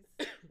always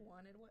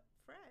wanted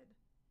Fred.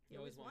 He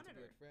always wanted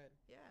to be with Fred.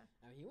 Yeah.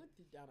 I mean, he went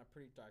down a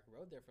pretty dark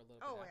road there for a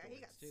little bit. Oh, yeah,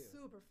 he got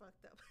super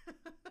fucked up.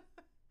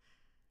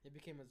 It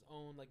became his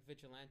own like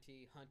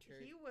vigilante hunter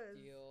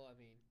deal. I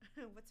mean,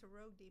 what's a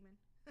rogue demon?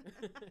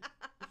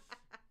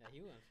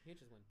 Yeah, he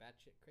just went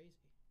batshit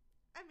crazy.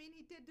 I mean,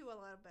 he did do a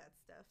lot of bad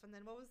stuff. And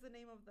then what was the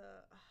name of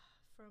the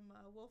from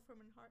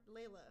Wolfram and Hart?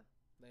 Layla,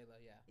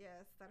 yeah.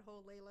 Yes, that whole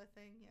Layla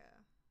thing. Yeah.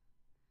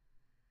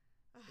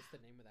 Just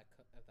the name of that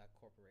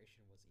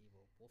corporation was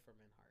evil.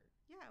 Wolfram and Hart.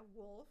 Yeah,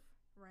 Wolf,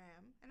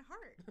 Ram, and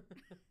Hart.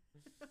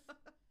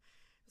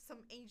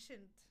 Some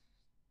ancient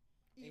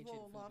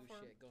evil law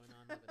firm shit going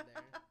on over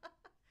there.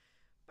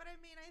 But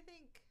I mean,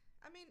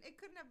 it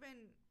couldn't have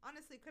been.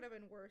 Honestly, it could have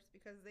been worse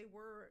because they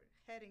were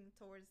heading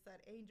towards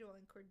that Angel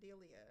and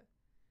Cordelia.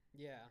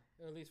 Yeah,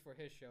 or at least for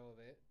his show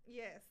of it.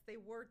 Yes, they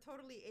were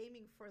totally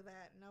aiming for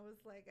that, and I was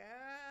like,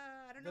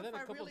 I don't know if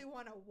I really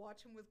want to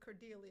watch him with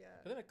Cordelia.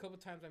 But then a couple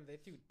times, they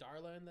threw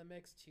Darla in the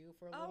mix too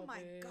for a little bit. Oh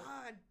my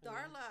God,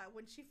 Darla!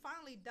 When she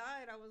finally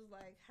died, I was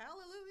like,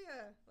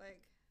 hallelujah!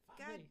 Like,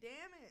 God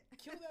damn it,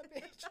 kill that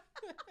bitch!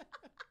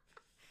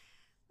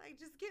 Like,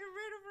 just get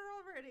rid of her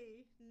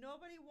already.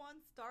 Nobody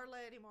wants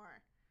Darla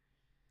anymore.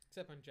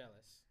 Except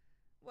Angelus.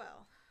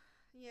 Well,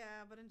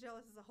 yeah, but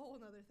Angelus is a whole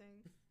nother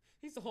thing.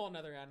 He's a whole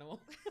nother animal.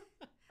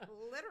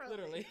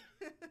 Literally.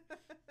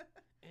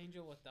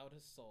 Angel without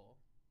his soul.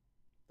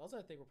 Those,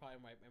 I think, were probably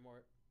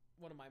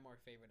one of my more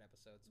favorite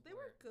episodes. They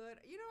were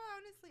good. You know,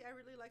 honestly, I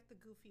really like the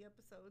goofy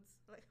episodes,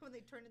 like when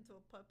they turned into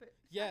a puppet.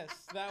 Yes,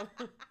 that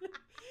one.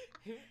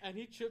 And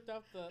he tripped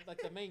up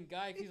the main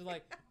guy. He's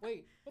like,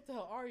 "Wait, what the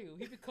hell are you?"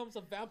 He becomes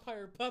a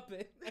vampire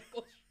puppet. And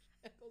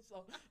goes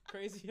so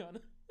crazy on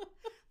him.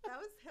 That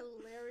was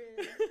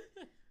hilarious.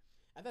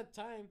 At that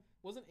time,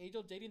 wasn't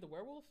Angel dating the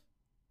werewolf?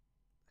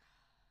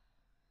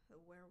 The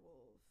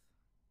werewolf.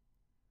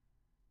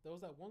 There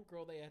was that one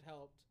girl they had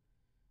helped.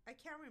 I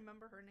can't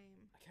remember her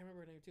name. I can't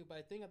remember her name too, but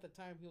I think at the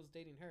time he was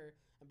dating her,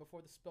 and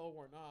before the spell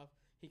worn off,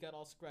 he got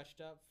all scratched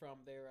up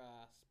from their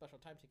special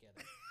time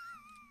together.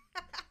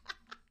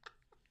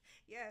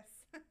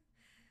 Yes.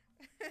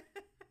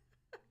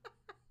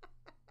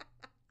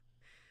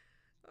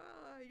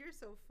 Oh, you're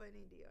so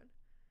funny, Deon.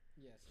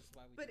 Yes, that's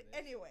why we do But this.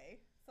 anyway,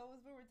 so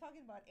as we were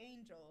talking about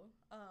Angel,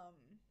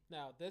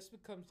 now this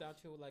comes down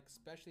to, like,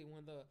 especially one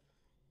of the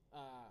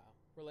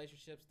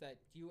relationships that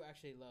you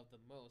actually love the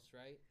most,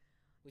 right?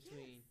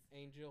 Between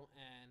Angel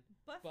and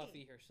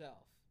Buffy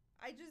herself.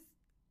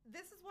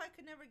 This is why I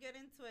could never get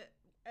into it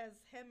as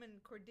him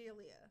and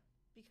Cordelia,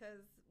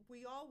 because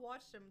we all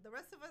watched him. The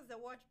rest of us that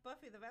watched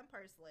Buffy the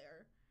Vampire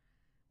Slayer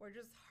were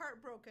just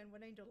heartbroken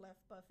when Angel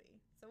left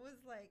Buffy. So it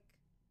was like,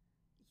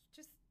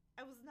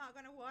 I was not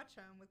going to watch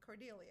him with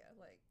Cordelia.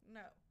 Like,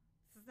 no,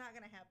 this is not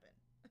going to happen.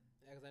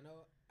 Yeah, because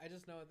I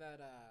just know that,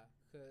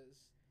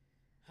 because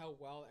how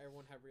well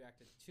everyone had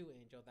reacted to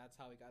Angel, that's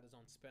how he got his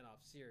own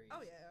spin-off series.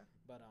 Oh, yeah.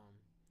 But,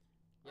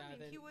 yeah. I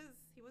mean, he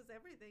was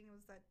everything. It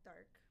was that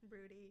dark,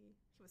 broody.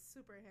 He was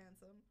super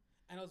handsome.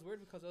 And it was weird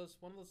because it was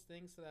one of those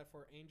things that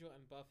for Angel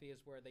and Buffy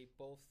is where they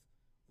both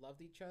loved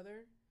each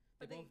other.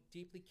 They both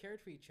deeply cared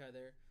for each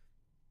other,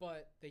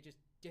 but they just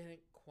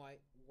didn't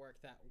quite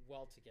work that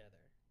well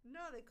together.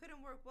 No, they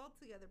couldn't work well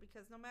together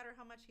because no matter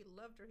how much he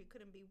loved her, he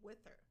couldn't be with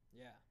her.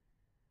 Yeah.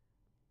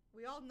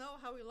 We all know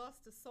how he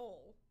lost his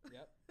soul.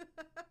 Yep.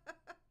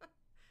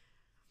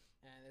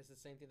 And it's the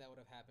same thing that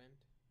would have happened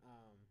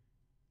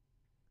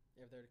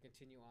if they were to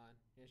continue on.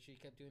 And she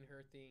kept doing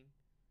her thing.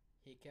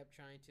 He kept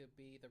trying to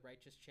be the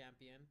righteous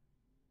champion.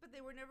 But they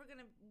were never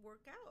going to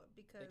work out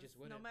because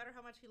no matter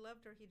how much he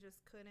loved her, he just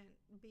couldn't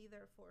be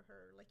there for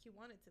her like he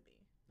wanted to be.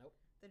 Nope.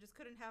 They just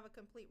couldn't have a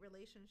complete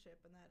relationship,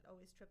 and that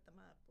always tripped them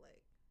up.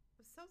 Like,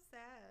 it was so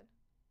sad.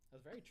 It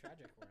was very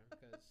tragic for him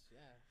because,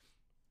 yeah.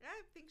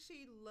 I think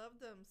she loved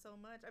him so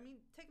much. I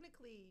mean,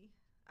 technically,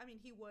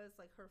 he was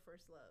like her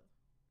first love.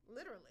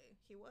 Literally,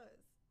 he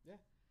was. Yeah.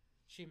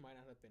 She might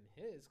not have been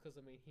his because,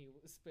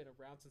 he's been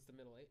around since the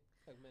Middle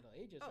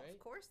Ages, right?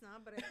 Of course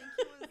not, but I think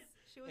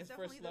she was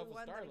definitely the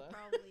one that he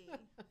probably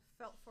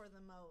felt for the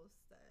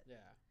most. Yeah.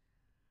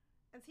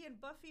 And see, and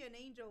Buffy and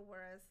Angel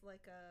were as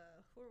like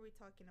who are we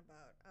talking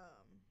about?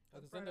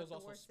 Because then there was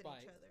also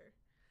Spike.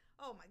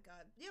 Oh my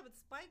god. Yeah, but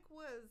Spike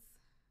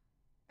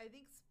I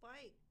think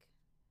Spike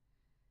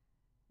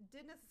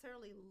didn't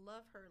necessarily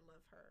love her.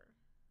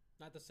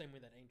 Not the same way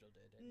that Angel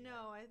did. Anyway.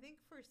 No, I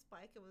think for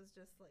Spike it was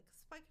just like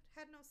Spike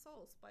had no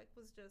soul. Spike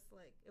was just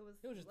like it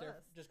was. He was just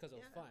there just because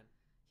it was fun.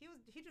 He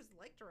just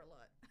liked her a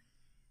lot.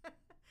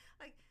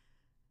 Like,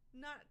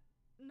 not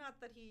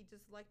that he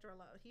just liked her a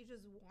lot. He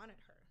just wanted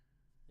her.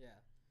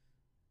 Yeah.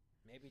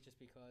 Maybe just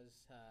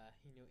because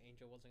he knew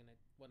Angel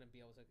wouldn't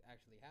be able to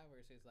actually have her,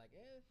 so he's like,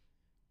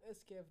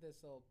 let's give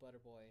this little butter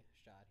boy a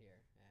shot here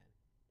and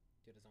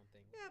did his own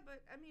thing. Yeah,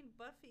 but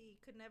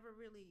Buffy could never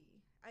really.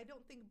 I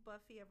don't think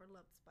Buffy ever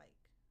loved Spike.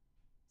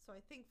 So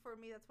I think for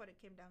me that's what it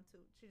came down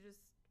to. She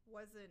just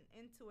wasn't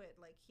into it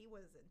like he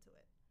was into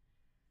it.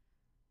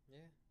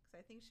 Yeah. Because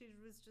I think she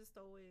was just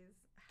always.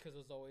 Because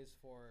it was always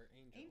for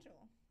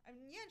Angel.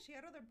 Yeah, she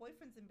had other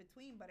boyfriends in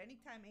between, but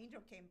anytime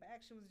Angel came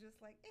back, she was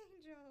just like,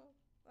 Angel.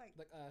 Like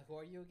who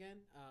are you again?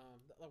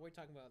 Like we're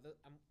talking about.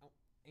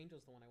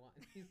 Angel's the one I want.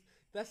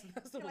 That's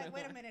the one. Like,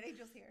 wait a minute,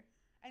 Angel's here.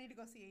 I need to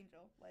go see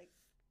Angel. Like,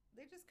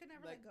 they just could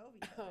never let go of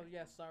each other. Oh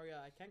yeah, sorry,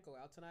 I can't go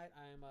out tonight.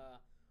 I'm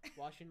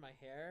washing my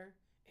hair.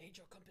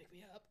 Angel, come pick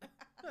me up.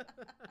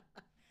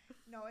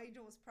 No,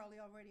 Angel was probably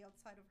already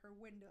outside of her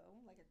window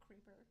like a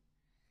creeper.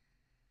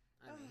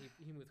 I mean,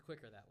 he moved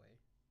quicker that way.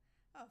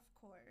 Of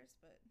course,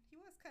 but he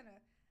was kind of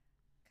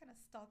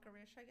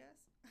stalkerish, I guess.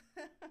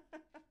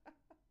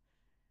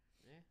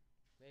 Yeah,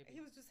 maybe.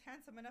 He was just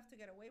handsome enough to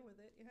get away with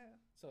it, yeah.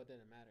 So it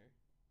didn't matter.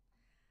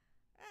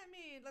 I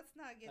mean, let's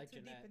not get like too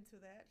Jeanette. deep into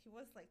that. He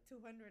was like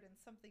 200 and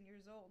something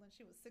years old, and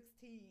she was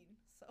 16,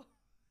 so.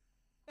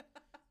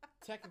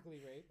 Technically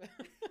rape.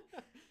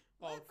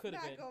 Well, could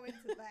have been. Let's not go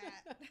into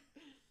that.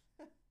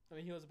 I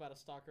mean, he was about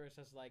as stalkerish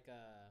as like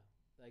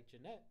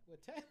Jeanette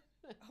with Ted.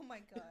 Oh my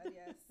God,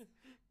 yes.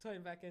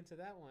 Tying back into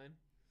that one,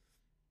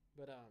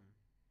 but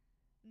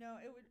No,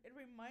 it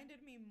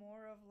reminded me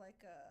more of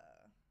like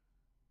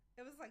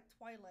it was like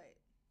Twilight,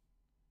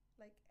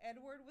 like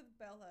Edward with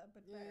Bella,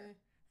 but better.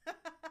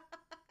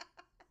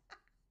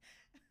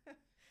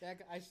 Yeah,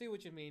 I see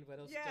what you mean, but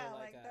it was still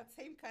like that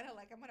same kind of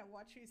like I'm gonna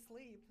watch you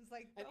sleep. It's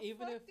like, and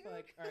even if dude?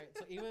 like, all right,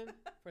 so even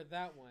for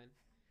that one,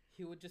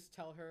 he would just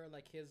tell her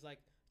like his like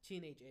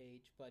teenage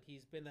age, but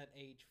he's been that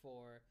age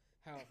for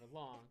however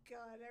long.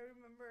 God, I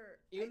remember.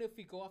 Even if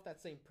we go off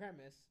that same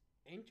premise,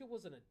 Angel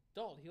was an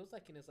adult. He was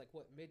like in his like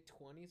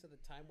mid-20s at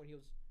the time when he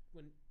was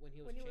when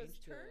he was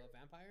changed to a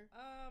vampire.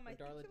 I think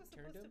he was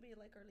supposed to be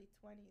like early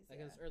 20s. Like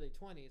in his early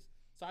 20s.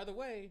 So either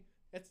way,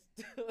 it's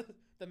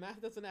the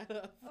math doesn't add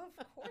up.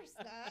 Of course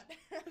not.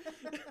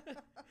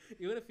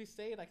 Even if he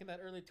stayed like in that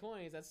early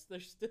 20s,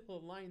 there's still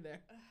a line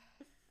there.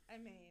 I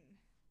mean,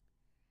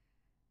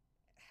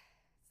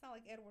 it's not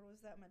like Edward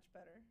was that much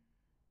better.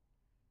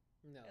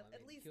 No,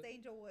 at least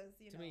Angel was,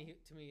 to me,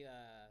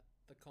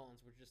 the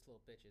Cullens were just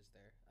little bitches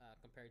there,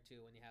 compared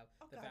to when you have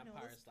the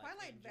vampires like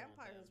Twilight Angel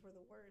vampires were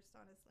the worst,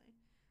 honestly.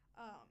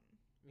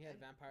 You had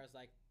vampires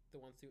like the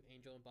ones through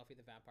Angel and Buffy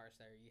the Vampire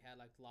Slayer. You had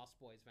like Lost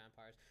Boys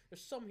vampires.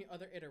 There's so many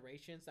other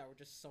iterations that were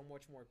just so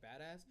much more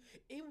badass.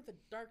 Even the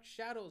Dark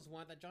Shadows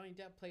one that Johnny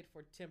Depp played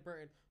for Tim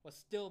Burton was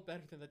still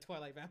better than the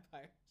Twilight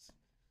vampires.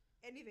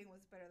 Anything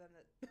was better than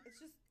it. It's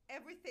just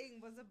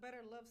everything was a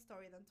better love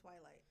story than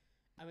Twilight.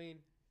 I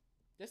mean,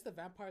 just the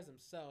vampires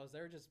themselves,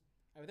 they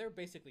were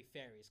basically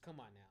fairies.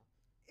 Come on now.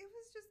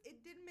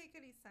 It didn't make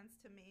any sense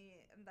to me,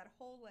 and that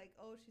whole like,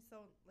 oh, he's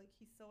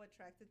so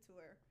attracted to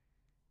her.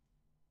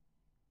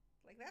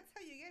 Like, that's how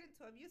you get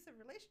into abusive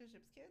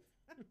relationships, kids.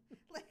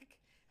 Like,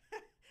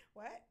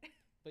 what?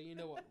 But you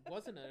know what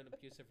wasn't an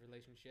abusive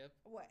relationship?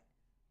 What?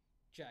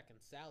 Jack and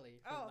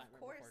Sally from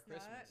Nightmare Before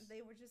Christmas.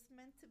 They were just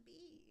meant to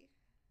be.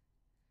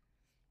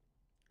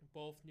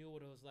 Both knew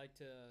what it was like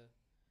to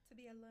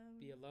be alone.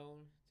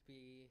 To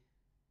be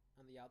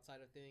on the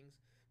outside of things.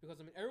 Because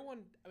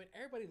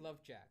everybody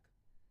loved Jack.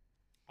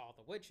 All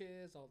the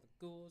witches, all the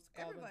ghouls,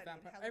 the goblins,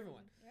 vampires,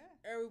 everyone. Yeah.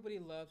 Everybody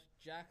loved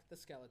Jack the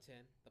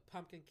Skeleton, the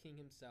Pumpkin King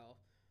himself,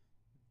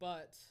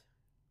 but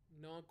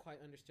no one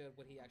quite understood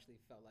what he actually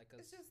felt like.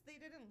 It's just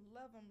they didn't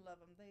love him.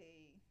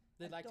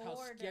 They liked how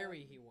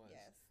scary he was.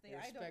 Yes, they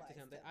respected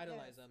him. They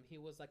idolized him. He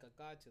was like a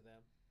god to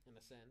them, in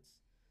a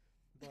sense.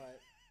 But,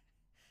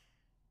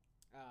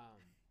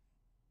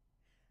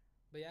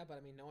 but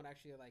I mean, no one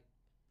actually like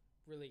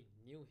really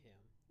knew him.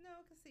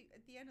 No, because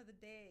at the end of the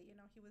day, you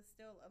know, he was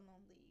still a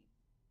lonely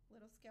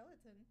little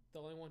skeleton.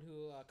 The only one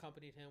who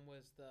accompanied him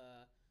was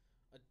the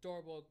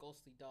adorable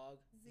ghostly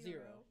dog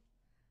Zero.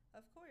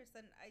 Of course,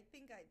 and I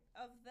think I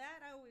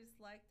always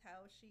liked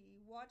how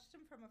she watched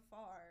him from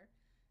afar,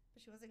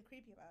 but she wasn't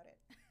creepy about it.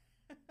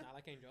 Not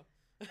like Angel.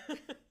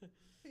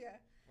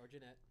 Yeah. Or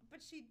Jeanette.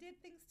 But she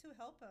did things to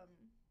help him.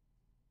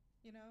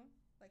 You know?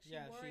 Like she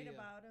worried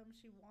about him.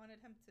 She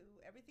wanted him to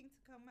everything to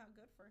come out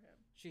good for him.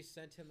 She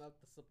sent him up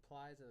the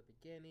supplies at the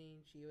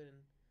beginning. She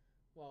even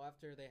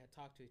after they had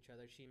talked to each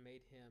other, she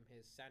made him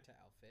his Santa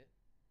outfit.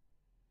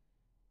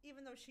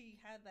 Even though she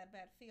had that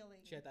bad feeling.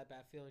 She had that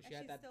bad feeling. She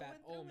had that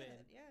bad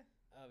omen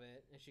of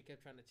it. And she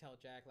kept trying to tell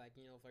Jack, like,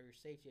 you know, for your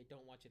safety, I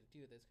don't want you to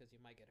do this because you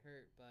might get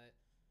hurt. But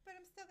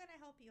I'm still going to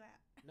help you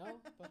out.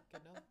 No,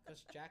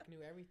 because Jack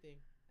knew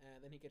everything. And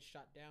then he gets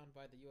shot down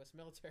by the U.S.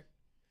 military.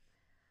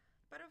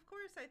 But of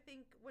course, I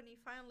think when he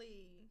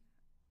finally...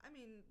 I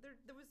mean,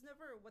 there was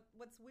never...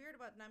 What's weird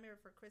about Nightmare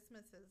Before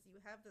Christmas is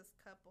you have this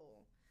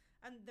couple,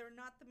 and they're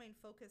not the main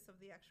focus of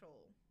the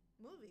actual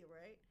movie,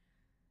 right?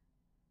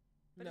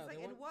 But it's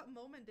like, in what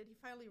moment did he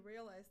finally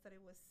realize that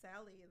it was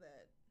Sally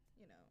that,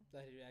 you know...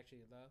 That he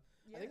actually loved?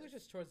 Yes. I think it was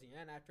just towards the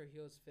end, after he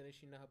was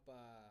finishing up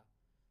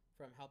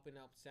from helping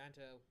out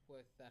Santa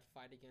with that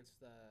fight against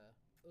the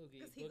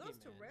Oogie Because he goes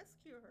to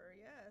rescue her,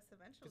 yes,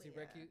 eventually.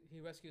 Because he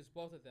rescues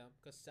both of them,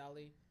 because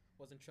Sally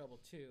was in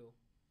trouble too.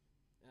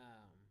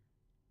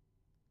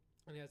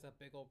 And he has that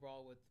big old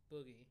brawl with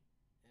Boogie.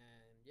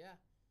 And yeah.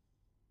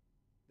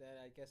 That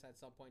I guess at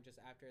some point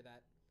just after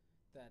that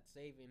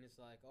saving is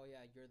like, oh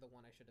yeah, you're the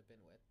one I should have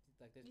been with.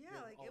 Like this,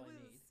 yeah, like it was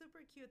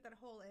super cute. That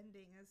whole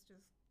ending is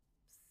just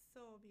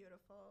so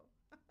beautiful.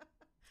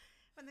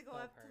 When they go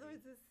up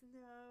towards the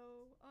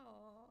snow,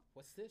 oh,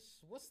 what's this?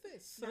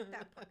 Not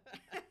that part.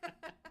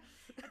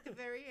 At the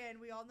very end,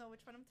 we all know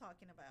which one I'm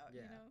talking about.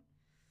 Yeah. You know,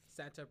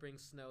 Santa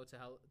brings snow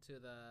to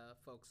the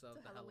folks of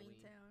the Halloween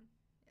town.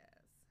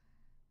 Yes.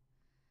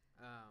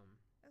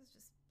 It was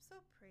just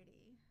so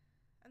pretty.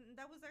 And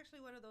that was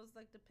actually one of those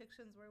like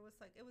depictions where it was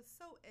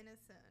so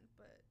innocent,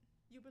 but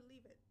you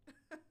believe it.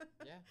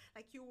 Yeah.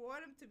 Like you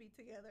want them to be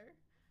together.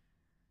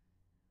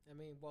 I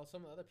mean,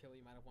 some of the other people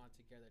you might have wanted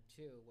together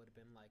too would have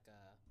been like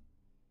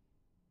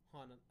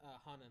Han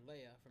and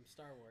Leia from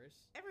Star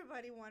Wars.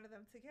 Everybody wanted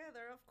them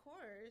together, of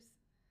course.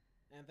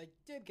 And they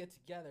did get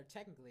together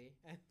technically,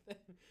 and then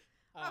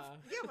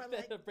but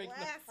like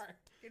last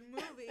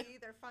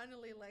movie, they're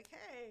finally like,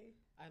 "Hey,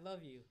 I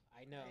love you."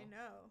 I know.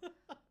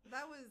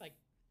 That was like.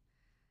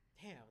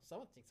 Damn,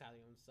 someone thinks highly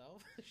of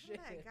himself.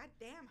 Yeah,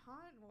 goddamn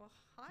Han. Well,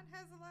 Han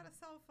has a lot of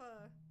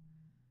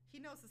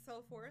he knows his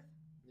self-worth.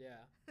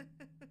 Yeah.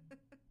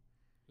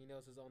 He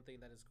knows his own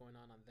thing that is going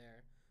on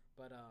there.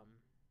 But,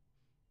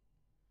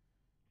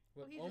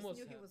 he just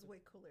knew he was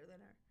way cooler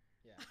than her.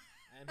 Yeah,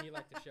 and he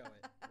liked to show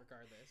it,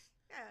 regardless.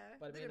 Yeah,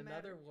 but I mean,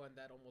 another one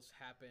that almost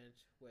happened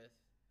with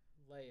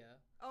Leia.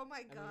 Oh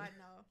my God,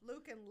 no.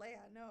 Luke and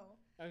Leia, no.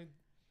 I mean...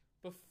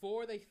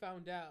 Before they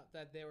found out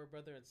that they were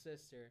brother and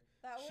sister,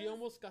 she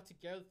almost got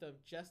together with them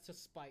just to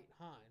spite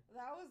Han.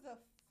 That was the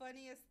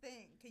funniest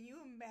thing. Can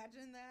you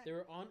imagine that? They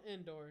were on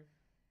Endor.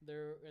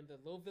 They're in the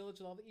little village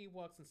with all the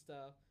Ewoks and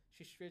stuff.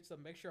 She straights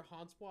up, make sure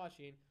Han's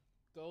watching,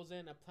 goes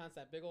in and plants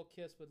that big old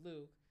kiss with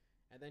Luke,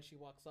 and then she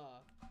walks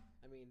off.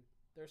 I mean,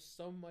 there's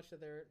so much that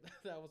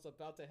was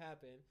about to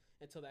happen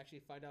until they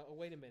actually find out, oh,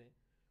 wait a minute.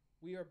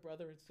 We are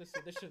brother and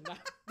sister. This should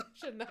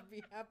not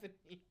be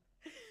happening.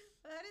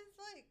 That is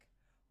like...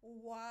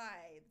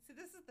 Why? See,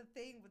 this is the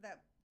thing with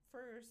that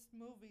first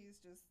movie is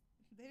just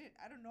they didn't.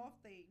 I don't know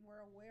if they were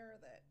aware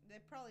that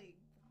they probably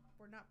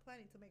were not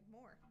planning to make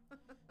more.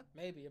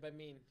 Maybe, but I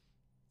mean,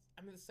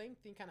 the same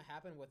thing kind of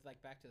happened with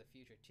like Back to the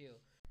Future too.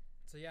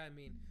 So yeah, I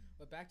mean,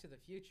 with Back to the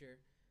Future,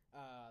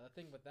 the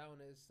thing with that one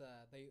is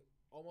they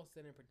almost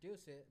didn't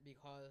produce it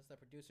because the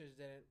producers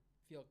didn't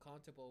feel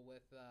comfortable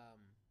with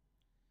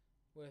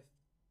the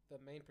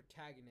main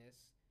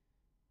protagonist.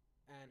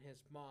 And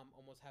his mom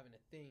almost having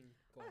a thing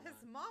going on.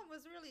 His mom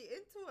was really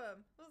into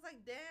him. It was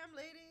like, damn,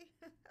 lady,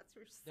 that's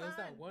your son.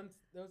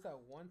 There was that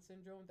one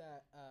syndrome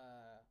that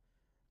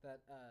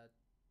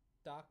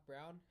Doc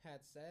Brown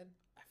had said.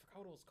 I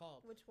forgot what it was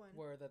called. Which one?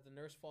 Where the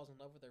nurse falls in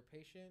love with their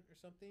patient or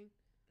something.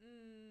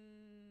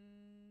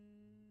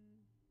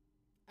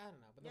 I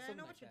don't know, but yeah, I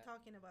know what you're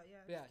talking about.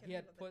 Yeah, he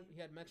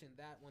had mentioned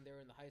that when they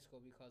were in the high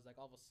school because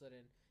like all of a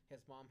sudden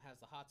his mom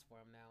has the hots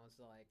for him now, and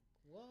so like.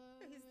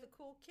 What? He's the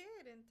cool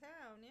kid in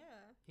town,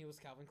 yeah. He was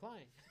Calvin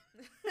Klein.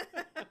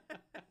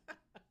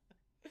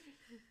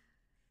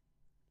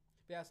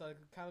 Yeah, so it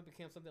kind of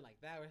became something like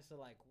that, where it's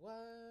like,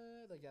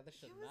 what? Like, yeah, this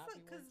should not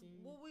be working.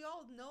 Well, we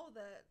all know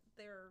that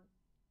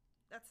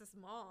that's his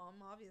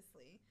mom,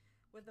 obviously.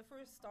 With the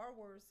first Star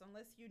Wars,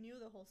 unless you knew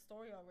the whole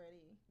story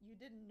already, you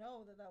didn't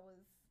know that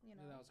was, you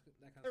know,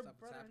 that kind of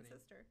stuff was happening.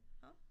 And sister.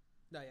 Huh?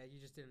 No, yeah,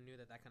 you just didn't knew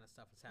that kind of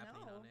stuff was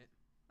happening on it.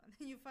 And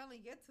then you finally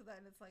get to that,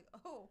 and it's like,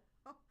 oh,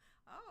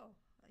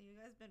 you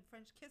guys been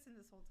French kissing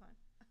this whole time.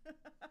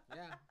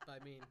 Yeah,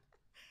 but I mean,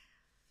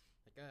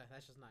 like,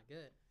 that's just not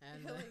good.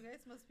 And you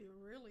guys must be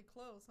really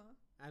close, huh?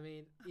 I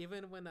mean,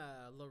 even when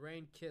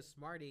Lorraine kissed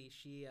Marty,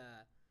 she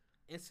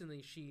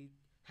instantly she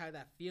had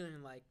that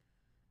feeling like,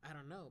 I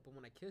don't know, but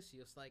when I kiss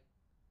you, it's like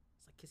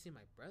kissing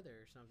my brother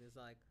or something. It's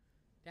like,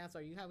 damn, so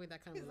are you having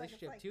that kind of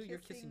relationship too? You're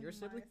kissing your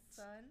siblings.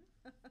 My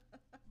son.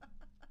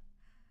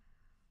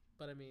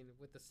 But I mean,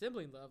 with the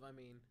sibling love, I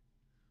mean,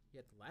 you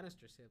had the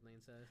Lannister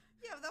siblings.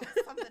 Yeah, but that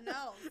was something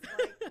else.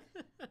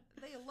 Like,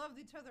 they loved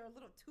each other a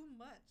little too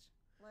much.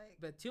 Like,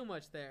 but too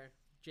much there.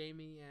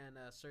 Jaime and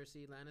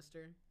Cersei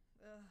Lannister.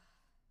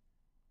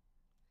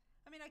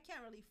 I mean, I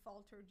can't really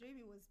fault her.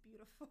 Jaime was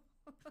beautiful.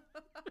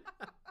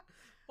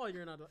 Well,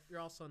 you're not.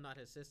 You're also not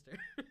his sister.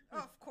 Oh,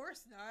 of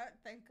course not.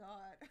 Thank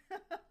God.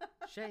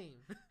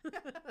 Shame.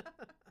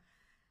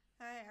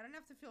 Hey, I don't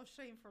have to feel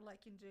shame for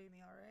liking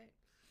Jaime. All right.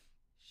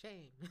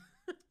 Shame.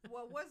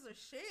 What was a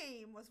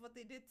shame was what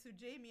they did to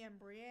Jaime and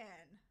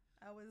Brienne.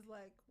 I was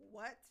like,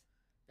 what?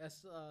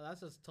 That's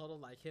just total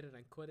like hit it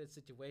and quit it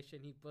situation.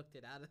 He booked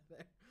it out of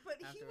there.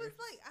 But afterwards. He was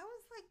like, I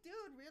was like,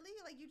 dude, really?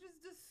 Like, you just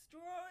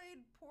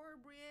destroyed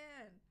poor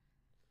Brienne.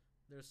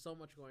 There's so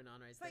much going on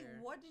there. It's like,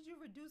 what did you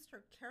reduce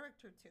her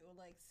character to?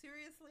 Like,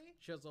 seriously?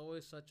 She was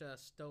always such a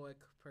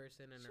stoic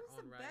person in her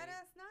own right. She was a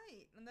badass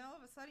knight. And then all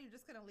of a sudden, you're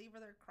just going to leave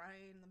her there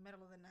crying in the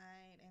middle of the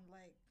night and,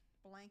 like,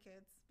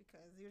 blankets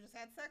because you just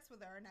had sex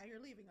with her and now you're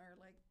leaving her.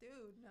 Like,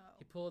 dude, no.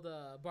 He pulled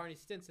Barney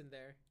Stinson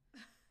there.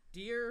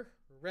 Dear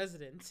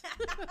resident,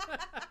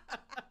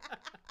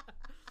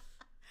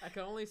 I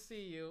can only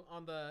see you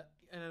on the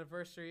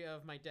anniversary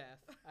of my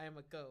death. I am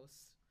a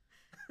ghost.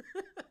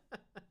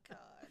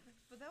 God,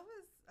 but that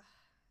was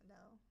no.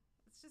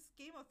 It's just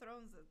Game of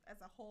Thrones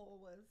as a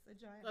whole was a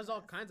giant. There's all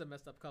kinds of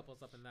messed up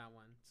couples up in that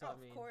one. So I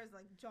mean, of course,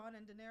 like Jon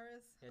and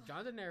Daenerys. Yeah,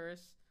 Jon and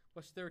Daenerys,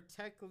 which they're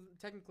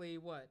technically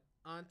what,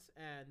 aunt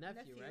and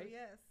nephew, right?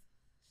 Yes.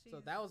 So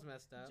that was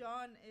messed up.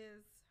 Jon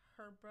is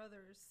her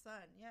brother's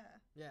son. Yeah.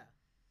 Yeah.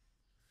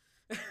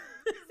 It's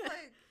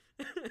like,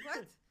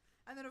 what?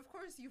 And then, of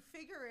course, you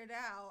figure it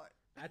out.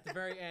 At the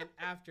very end,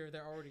 after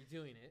they're already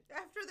doing it.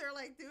 After they're,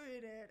 like,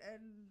 doing it,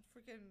 and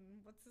freaking,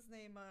 what's his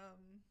name?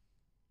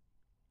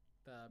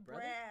 The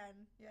brother?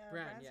 Bran. Yeah,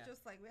 Bran, Bran's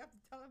just like, we have to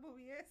tell him who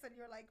he is, and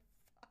you're like,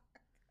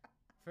 fuck.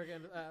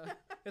 Freaking,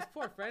 his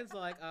poor friends are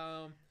like,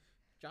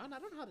 Jon, I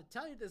don't know how to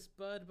tell you this,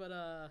 bud, but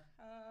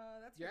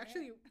that's you're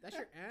actually that's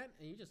your aunt,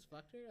 and you just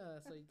fucked her.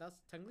 So that's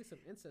technically some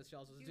incest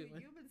y'all was doing.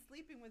 You've been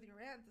sleeping with your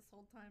aunt this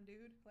whole time,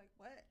 dude. Like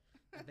what?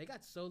 And they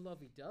got so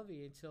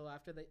lovey-dovey until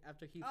after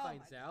he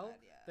finds out.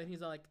 God, yeah. Then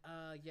he's like,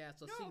 yeah.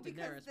 So no, see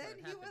Daenerys. Because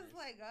then he was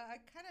like, I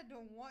kind of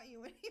don't want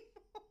you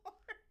anymore.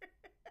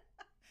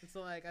 And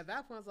so like at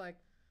that point, I was like,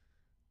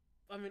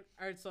 I mean,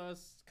 all right. So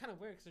it's kind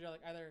of weird because you're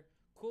like either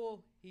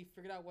cool, he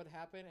figured out what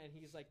happened, and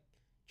he's like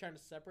trying to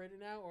separate it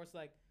now, or it's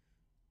like,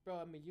 bro,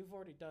 I mean, you've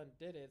already done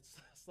it. It's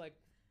like,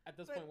 at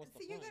this point, what's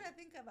the point? See, you gotta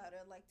think about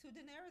it. Like, to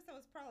Daenerys, that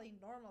was probably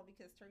normal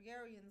because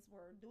Targaryens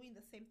were doing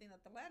the same thing that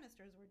the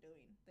Lannisters were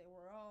doing. They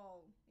were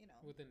all,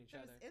 within each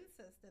other. There was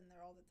incest in there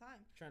all the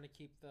time. Trying to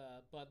keep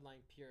the bloodline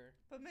pure.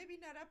 But maybe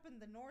not up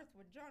in the north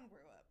where Jon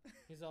grew up.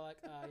 He's all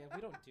like, yeah, we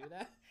don't do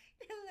that.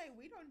 You're like,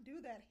 we don't do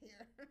that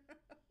here.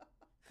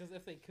 Because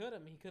if they could,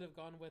 he could have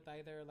gone with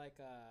either, like,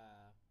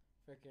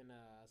 freaking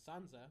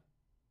Sansa.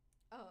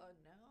 Oh,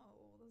 no.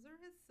 Those are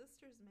his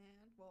sisters,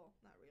 man. Well,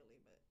 not really,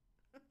 but...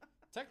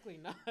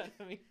 Technically not.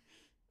 I mean,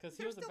 because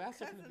he was a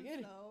bastard from the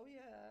beginning. Though,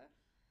 yeah.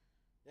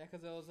 Yeah,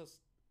 because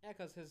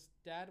because his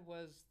dad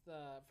was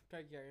from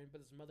Targaryen,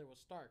 but his mother was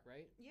Stark,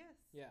 right? Yes.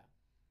 Yeah.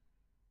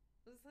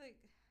 It was like,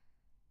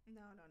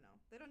 no.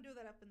 They don't do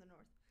that up in the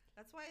north.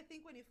 That's why I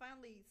think when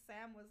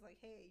Sam was like,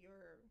 hey,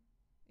 you're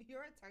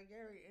a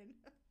Targaryen.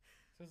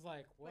 So it's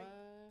like, what? Like,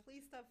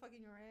 please stop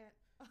fucking your aunt.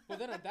 But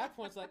then at that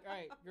point, it's like, all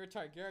right, you're a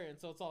Targaryen,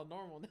 so it's all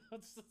normal now.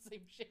 It's the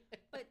same shit.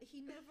 But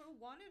he never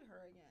wanted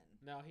her again.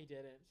 No, he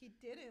didn't. He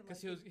didn't.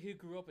 Because he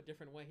grew up a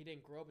different way. He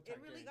didn't grow up a Targaryen.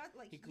 It really got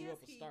like he grew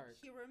up a Stark.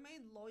 He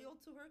remained loyal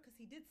to her because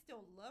he did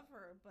still love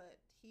her,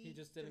 but he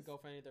just didn't go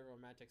for any of the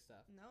romantic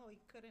stuff. No,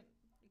 he couldn't.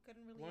 He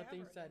couldn't really. One of the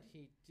things that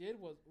he did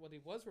was what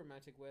he was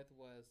romantic with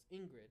was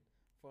Ingrid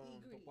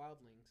from the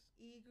Wildlings.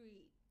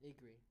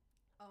 Ygritte.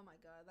 Oh my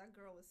God, that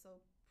girl was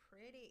so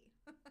pretty.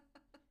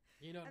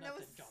 You know, and that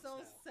was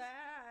so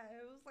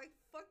sad. It was like,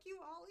 fuck you,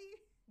 Ollie.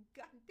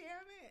 God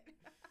damn it.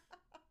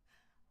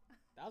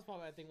 That was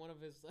probably, I think, one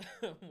of his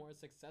more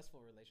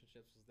successful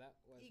relationships with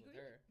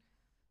her.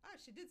 Ah,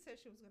 she did say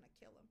she was going to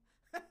kill him.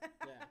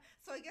 Yeah.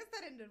 So I guess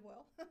that ended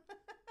well.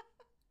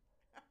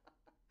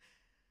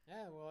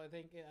 Yeah, well, I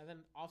think, and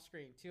then off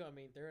screen too. I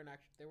mean, they were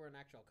an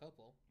actual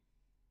couple.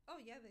 Oh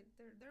yeah,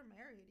 they're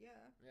married.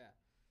 Yeah. Yeah.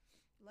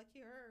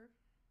 Lucky her.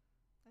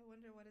 I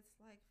wonder what it's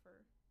like for.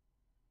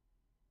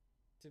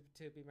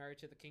 To be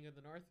married to the King of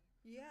the North?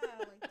 Yeah,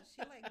 like does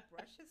she like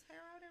brush his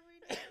hair out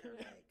every day? Or,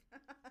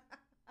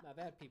 like Now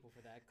they had people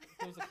for that.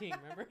 It was a king,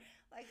 remember?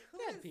 Like, who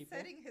is people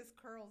setting his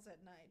curls at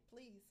night?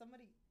 Please,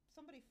 somebody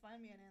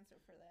find me an answer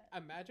for that.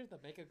 Imagine the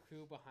makeup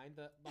crew behind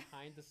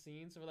the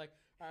scenes. We're like,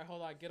 all right,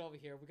 hold on, get over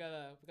here. We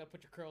gotta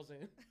put your curls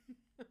in.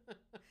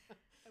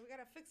 We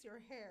gotta fix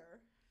your hair.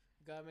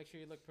 Gotta make sure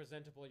you look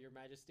presentable, Your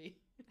Majesty.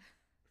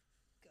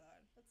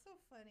 God, that's so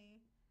funny.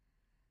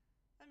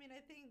 I mean,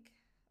 I think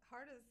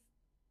hard as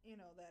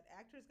that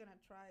actor's gonna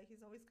try,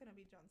 he's always gonna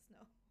be Jon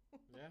Snow.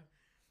 Yeah.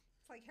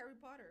 It's like Harry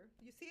Potter.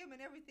 You see him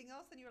in everything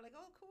else, and you're like,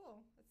 oh,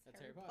 cool. That's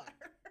Harry Potter.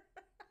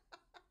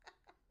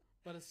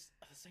 But it's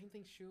the same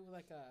thing true.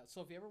 Like,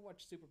 so if you ever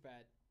watch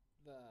Superbad,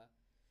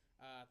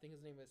 I think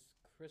his name is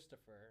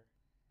Christopher.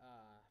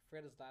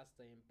 Forget his last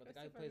name, but the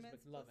guy who plays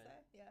McLovin.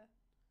 Yeah.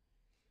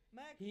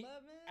 He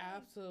McLovin.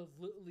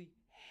 absolutely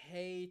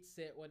hates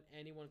it when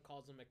anyone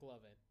calls him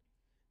McLovin.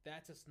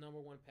 That's his number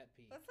one pet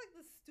peeve. That's like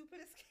the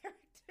stupidest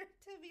character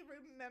to be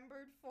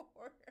remembered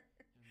for.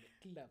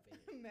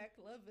 McLovin.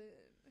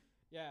 McLovin.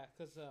 Yeah,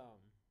 because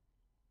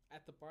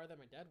at the bar that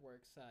my dad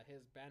works,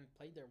 his band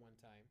played there one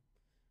time.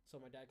 So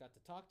my dad got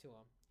to talk to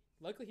him.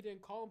 Luckily, he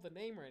didn't call him the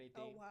name or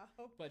anything. Oh,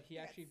 wow. But he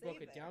actually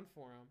broke it down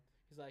for him.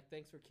 He's like,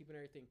 thanks for keeping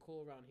everything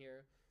cool around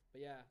here.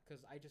 But yeah,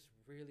 because I just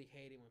really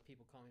hate it when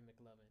people call me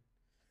McLovin.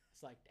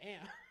 It's like,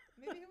 damn.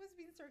 Maybe he was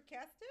being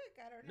sarcastic.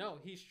 I don't know.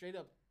 No, he straight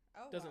up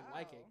doesn't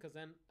like it. Because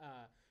then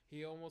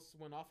he almost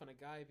went off on a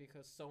guy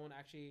because someone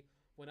actually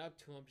went up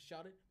to him,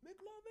 shouted,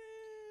 McLovin!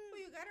 Well,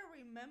 you got to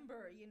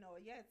remember,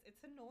 yeah,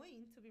 it's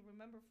annoying to be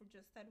remembered for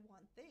just that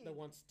one thing. The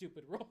one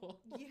stupid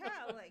role.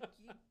 Yeah, like,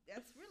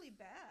 that's really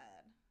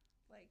bad.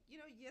 Like,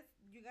 yes,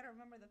 you got to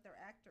remember that they're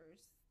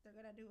actors. They're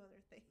going to do other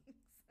things.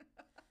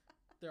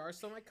 There are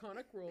some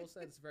iconic roles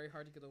that it's very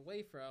hard to get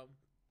away from.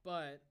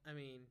 But, I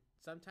mean,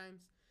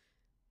 sometimes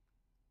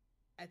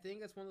I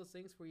think it's one of those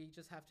things where you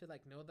just have to,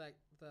 like, know that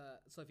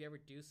so if you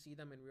ever do see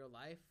them in real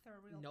life,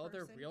 know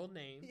their real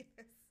name,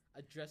 yes.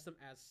 Address them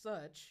as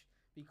such,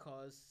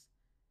 because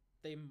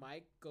they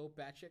might go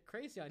batshit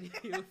crazy on you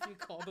if you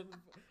call them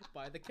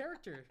by the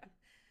character.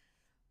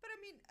 But, I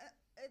mean,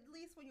 at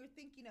least when you're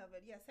thinking of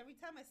it, yes, every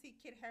time I see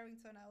Kit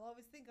Harington, I'll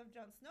always think of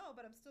Jon Snow,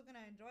 but I'm still going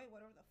to enjoy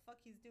whatever the fuck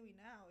he's doing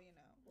now,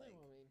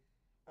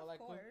 Like,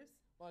 well, of course.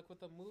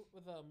 With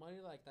the money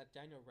like that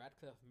Daniel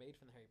Radcliffe made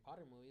from the Harry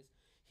Potter movies,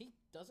 he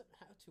doesn't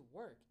have to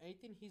work.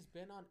 Anything he's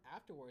been on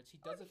afterwards, he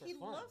does it for fun. He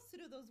loves to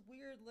do those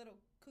weird little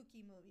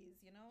cookie movies,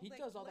 He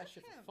does all that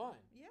shit for fun.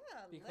 Yeah,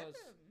 because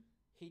let him.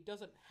 He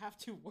doesn't have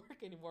to work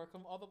anymore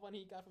from all the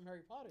money he got from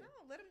Harry Potter.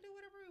 No, let him do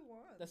whatever he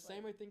wants. The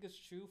same I think is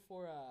true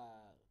for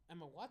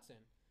Emma Watson.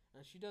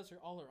 And she does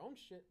all her own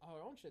shit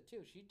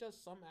too. She does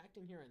some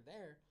acting here and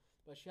there,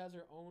 but she has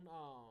her own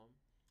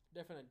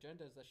different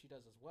agendas that she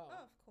does as well.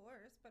 Oh, of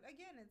course, but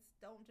again,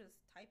 don't just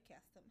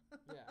typecast them.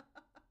 Yeah.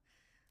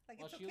 Like,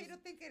 it's okay to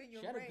think it in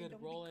your brain.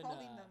 Don't be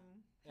calling them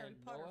Harry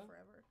Potter Noah,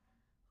 forever.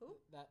 Who?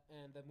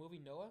 And the movie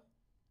Noah.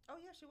 Oh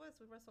yeah, she was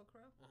with Russell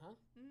Crowe.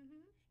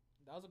 Mhm.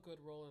 That was a good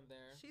role in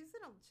there. She's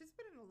been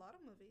in a lot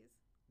of movies.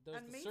 There's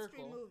and the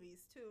mainstream Circle.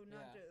 Movies too,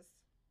 not just.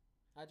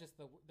 Not just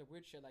the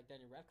weird shit like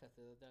Daniel Radcliffe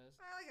does.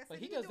 Like I said, but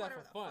he does that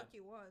for fun.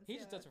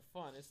 He just does it for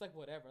fun. It's like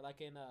whatever.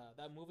 Like in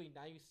that movie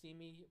Now You See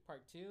Me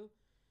Part 2,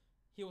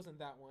 he was in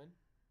that one.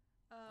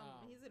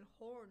 He's in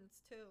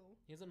Horns too.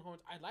 He's in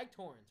Horns. I liked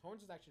Horns.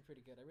 Horns is actually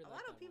pretty good. I really liked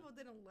it. A lot of people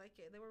didn't like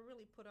it. They were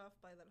really put off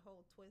by that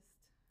whole twist.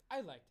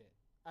 I liked it.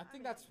 I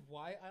think that's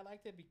why I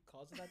liked it,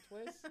 because of that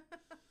twist.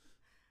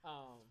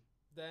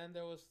 Then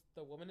there was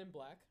The Woman in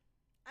Black.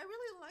 I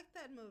really liked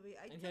that movie.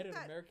 And he had an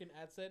American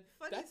accent.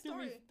 That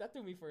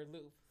threw me for a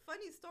loop.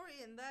 Funny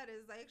story in that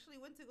is I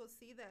actually went to go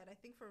see that, I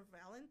think for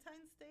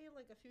Valentine's Day,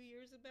 like a few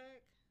years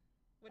back.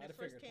 When it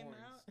first came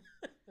out.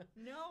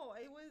 No,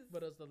 it was.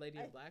 But it was The Lady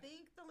in Black? I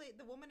think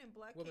the Woman in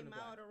Black came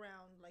out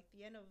around like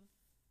the end of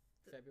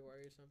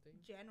February or something?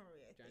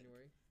 January, I think.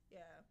 January?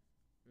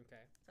 Yeah.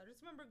 Okay. So I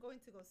just remember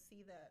going to go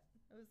see that.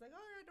 I was like,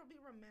 all right, don't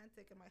be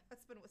romantic. And my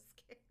husband was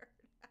scared.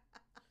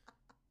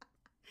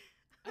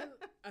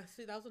 I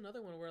see, that was another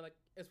one where like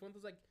it's one of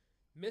those like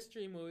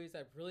mystery movies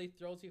that really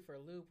throws you for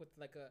a loop with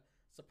like a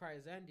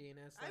surprise ending.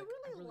 And it's like,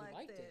 I really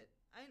liked it.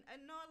 I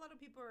know a lot of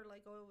people are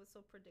like, oh, it was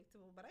so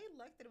predictable, but I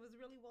liked it. It was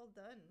really well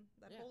done.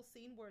 That whole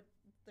scene where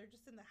they're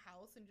just in the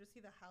house and you just see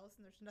the house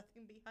and there's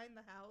nothing behind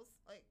the house.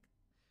 Like,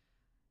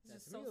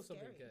 it's just so scary.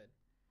 Something good.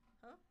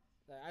 Huh?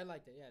 I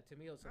liked it. Yeah, to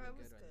me it was something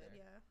good right there.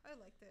 Yeah, I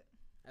liked it.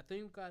 I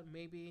think we've got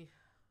maybe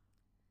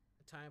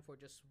time for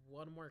just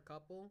one more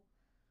couple.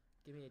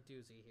 Give me a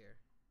doozy here.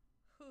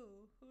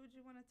 Who would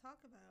you want to talk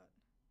about?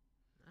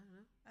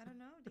 I don't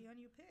know. Deon,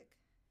 you pick.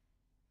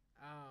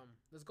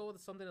 Let's go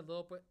with something a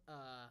little bit,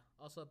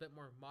 also a bit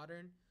more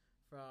modern.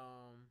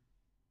 From,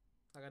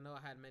 like, I know I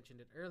had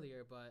mentioned it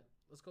earlier, but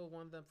let's go with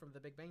one of them from The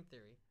Big Bang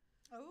Theory.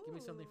 Oh, give me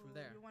something from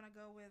there. You want to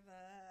go with?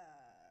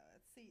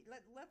 Let's see.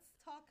 Let's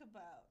talk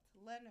about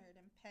Leonard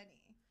and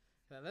Penny.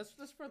 Yeah, let's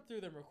run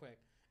through them real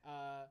quick.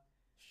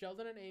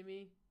 Sheldon and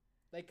Amy,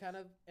 they kind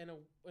of in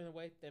a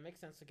way they make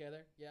sense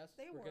together. Yes,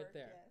 we're good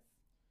there. Yes.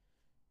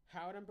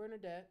 Howard and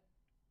Bernadette.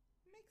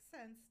 Makes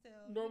sense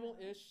still.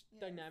 Normal-ish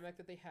Yes. dynamic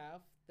that they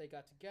have. They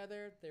got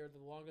together. They were the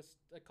longest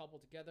couple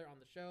together on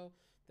the show.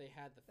 They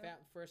had the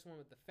first one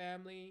with the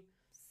family.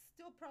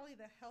 Still probably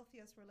the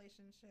healthiest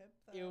relationship,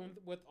 though. Even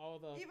with all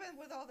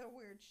the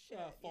weird shit,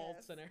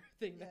 faults and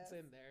everything that's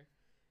in there.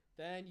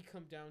 Then you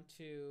come down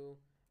to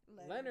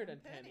Leonard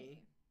and Penny,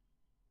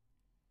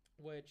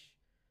 which,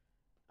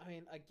 I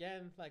mean,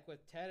 again, like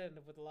with Ted and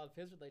with a lot of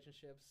his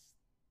relationships,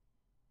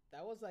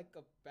 that was like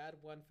a bad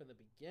one from the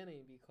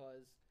beginning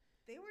because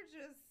they were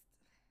just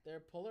they're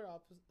polar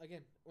opposites.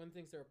 Again, one of the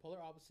things, they're polar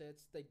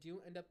opposites. They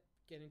do end up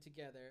getting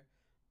together,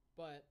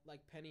 but like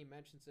Penny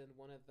mentions in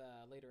one of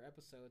the later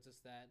episodes, is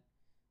that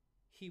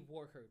he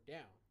wore her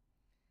down.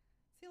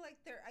 See, like,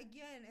 they're,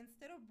 again,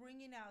 instead of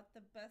bringing out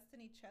the best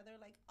in each other,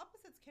 like,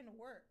 opposites can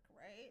work,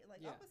 right? Like,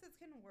 opposites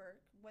can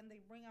work when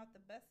they bring out the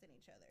best in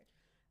each other.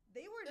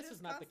 They were just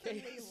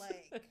constantly,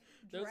 like,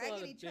 There's a lot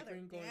of each other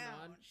going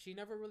down. on. She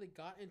never really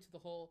got into the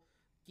whole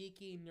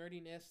geeky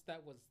nerdiness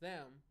that was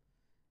them.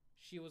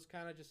 She was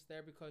kind of just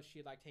there because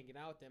she liked hanging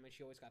out with them, and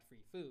she always got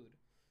free food.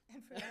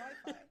 And free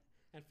Wi-Fi.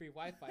 And free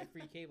Wi-Fi,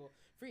 free cable,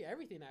 free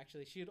everything.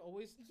 Actually, she'd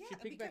always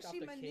because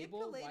she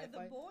manipulated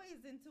the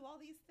boys into all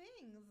these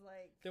things.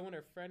 Like, then when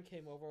her friend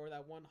came over, or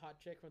that one hot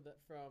chick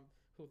from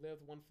who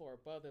lived one floor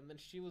above them, then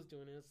she was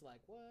doing it. It's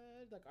like,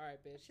 what? Like, all right,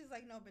 bitch. She's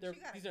like, no, but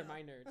these are my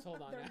nerds.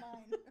 Hold on, they're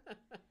mine.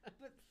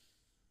 But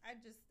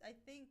I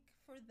think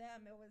for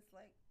them it was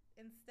like,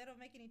 instead of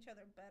making each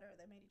other better,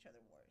 they made each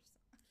other worse.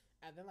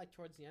 And then, like,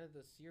 towards the end of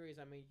the series,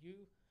 I mean,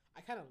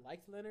 I kind of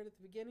liked Leonard at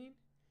the beginning,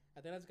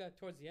 and then as I got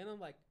towards the end, I'm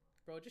like,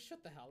 bro, just shut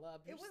the hell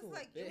up. It was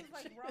like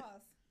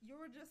Ross. You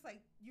were just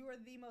like, you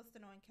were the most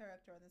annoying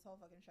character on this whole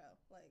fucking show.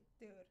 Like,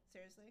 dude,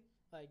 seriously.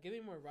 Like, give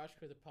me more Raj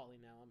Polly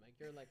now. I'm like,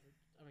 you're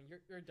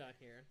done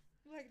here.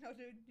 Like, no,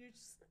 dude, you're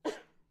just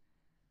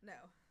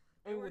no.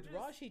 I mean, with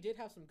Raj, he did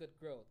have some good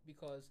growth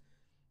because,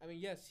 I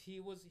mean, yes,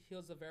 he was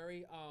a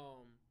very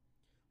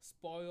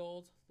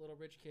spoiled little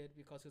rich kid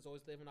because he was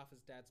always living off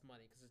his dad's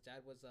money because his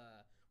dad was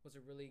a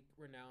really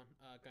renowned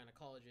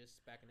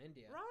gynecologist back in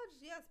India. Raj,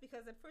 yes,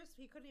 because at first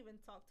he couldn't even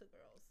talk to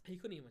girls. He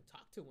couldn't even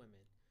talk to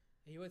women.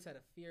 He always had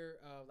a fear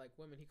of, like,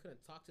 women. He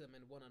couldn't talk to them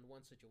in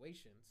one-on-one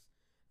situations.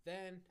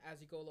 Then, as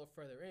you go a little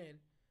further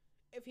in,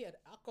 if he had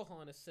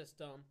alcohol in his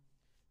system,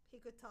 he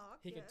could talk.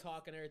 He could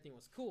talk and everything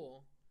was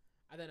cool.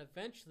 And then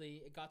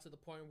eventually it got to the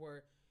point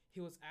where he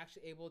was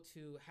actually able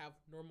to have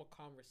normal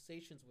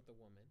conversations with a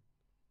woman.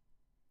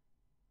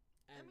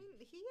 And I mean,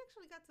 he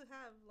actually got to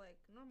have, like,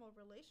 normal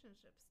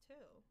relationships,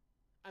 too.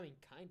 I mean,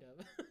 kind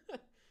of.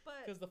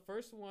 But because the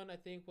first one, I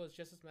think, was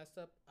just as messed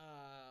up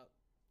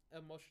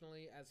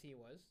emotionally as he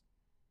was.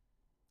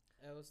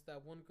 It was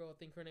that one girl, I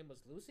think her name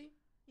was Lucy?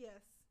 Yes.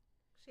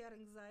 She had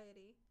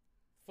anxiety.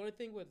 Funny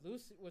thing with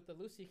the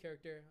Lucy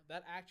character,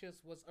 that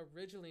actress was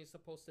originally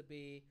supposed to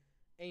be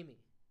Amy.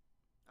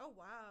 Oh,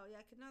 wow. Yeah,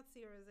 I could not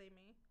see her as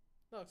Amy.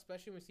 No,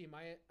 especially when we see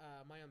Maya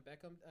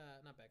Beckham.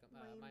 Not Beckham.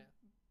 Maya.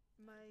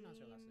 Not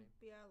sure last name.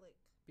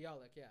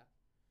 Bialik, yeah.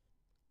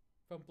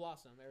 From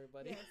Blossom,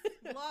 everybody.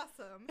 Yes,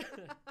 Blossom.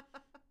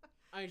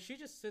 I mean, she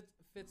just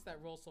fits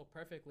that role so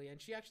perfectly, and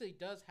she actually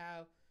does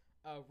have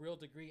a real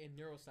degree in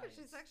neuroscience.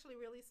 She's actually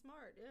really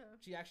smart, yeah.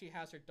 She actually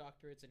has her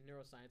doctorates in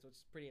neuroscience, which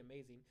is pretty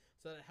amazing.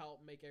 So that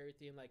helped make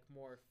everything, like,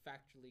 more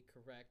factually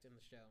correct in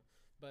the show.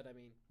 But I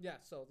mean, yeah.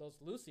 So those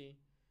Lucy,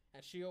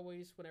 and she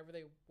always, whenever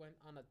they went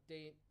on a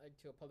date, like,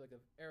 to a public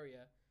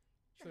area,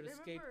 she would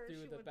escape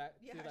through the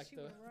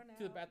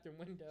bathroom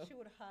window. She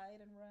would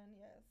hide and run,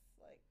 yes,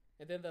 like.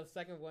 And then the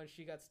second one,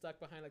 she got stuck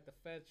behind, like, the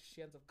fence.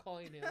 She ends up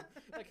calling him,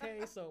 like,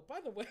 hey, so by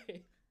the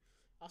way,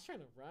 I was trying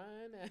to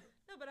run.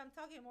 No, but I'm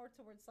talking more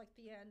towards, like,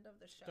 the end of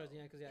the show. Towards the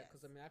end,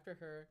 because I mean, after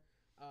her,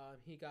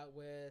 he got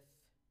with,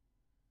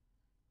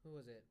 who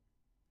was it?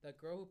 The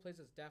girl who plays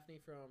as Daphne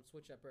from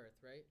Switch at Birth,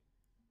 right?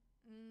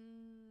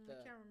 I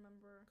can't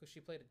remember. Because she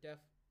played a deaf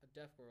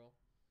girl.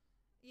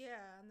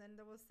 Yeah, and then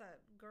there was that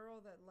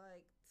girl that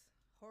liked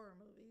horror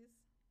movies.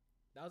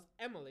 That was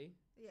Emily.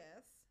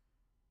 Yes.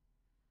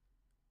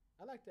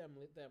 I liked the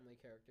Emily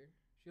character.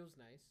 She was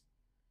nice.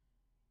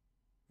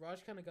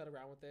 Raj kind of got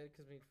around with it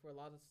because, I mean, for a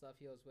lot of the stuff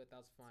he was with,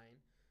 that was fine.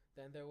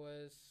 Then there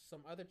was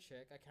some other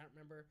chick. I can't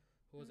remember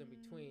who was in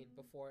between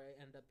before it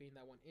ended up being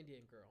that one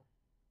Indian girl.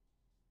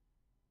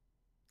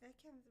 I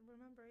can't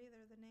remember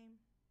either the name.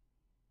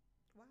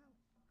 Wow.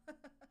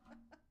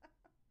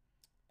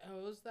 It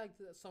was like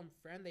some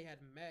friend they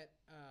had met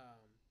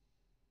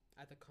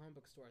at the comic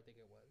book store, I think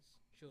it was.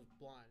 She was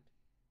blonde.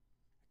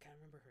 I can't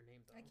remember her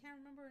name, though. I can't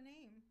remember her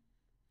name.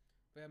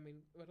 But I mean,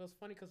 it was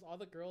funny because all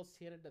the girls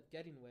he ended up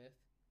getting with,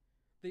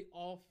 they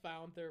all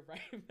found their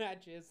right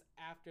matches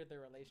after their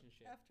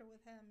relationship. After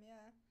with him,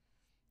 yeah.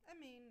 I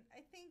mean,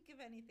 I think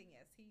if anything,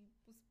 yes, he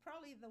was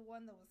probably the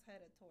one that was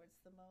headed towards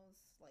the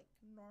most, like,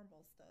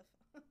 normal stuff.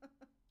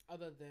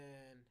 Other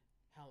than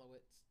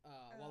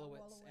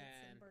Wolowitz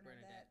and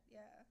Bernadette.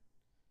 Yeah.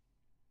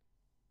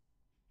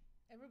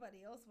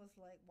 Everybody else was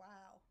like,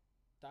 wow.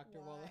 Dr.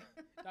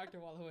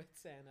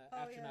 Wolowitz and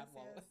Astronaut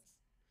Wolowitz.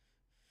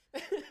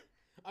 Yes.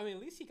 I mean,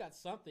 at least he got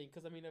something,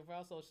 because, I mean, if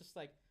else it was just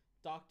like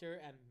Dr.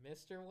 and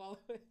Mr.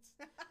 Wolowitz.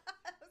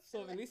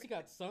 So at least he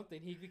got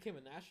something. He became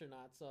an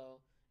astronaut, so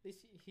at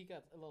least he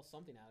got a little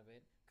something out of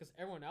it. Because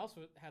everyone else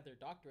had their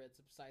doctorates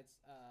besides.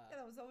 Yeah,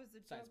 that was always the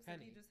joke.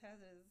 Penny. He just had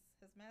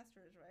his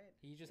master's, right?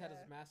 He just had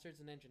his master's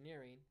in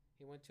engineering.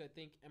 He went to, I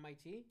think,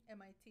 MIT.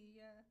 MIT,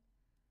 yeah.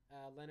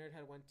 Leonard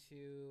had went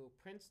to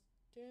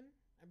Princeton,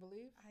 I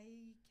believe. I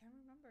can't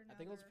remember now. I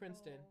think it was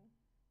Princeton.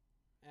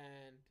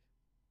 And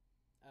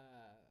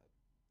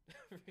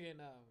freaking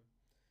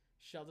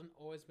Sheldon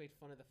always made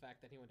fun of the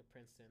fact that he went to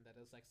Princeton. That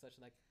it was like such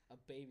like a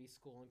baby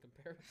school in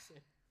comparison.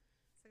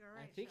 It's like, all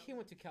right, I think Sheldon. He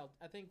went to Cal.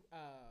 I think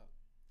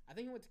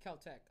he went to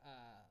Caltech.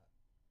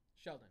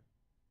 Sheldon.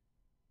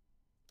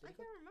 I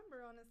can't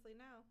remember honestly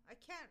now. I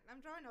can't.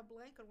 I'm drawing a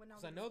blank on when I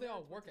was. Because I know they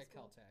all work at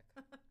Caltech.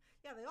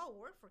 Yeah, they all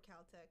work for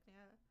Caltech.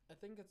 Yeah. I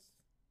think it's.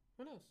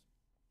 Who knows?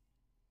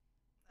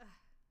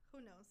 Who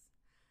knows?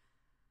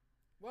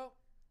 Well,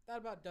 that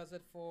about does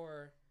it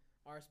for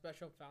our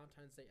special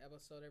Valentine's Day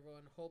episode,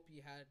 everyone. Hope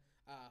you had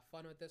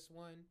fun with this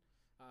one.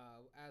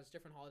 As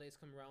different holidays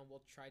come around,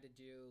 we'll try to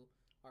do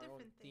our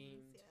own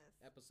themed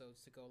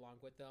episodes to go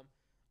along with them,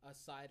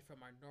 aside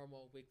from our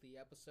normal weekly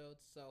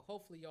episodes. So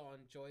hopefully y'all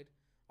enjoyed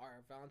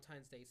our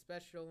Valentine's Day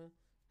special.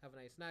 Have a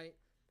nice night.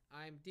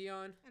 I'm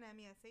Deon. And I'm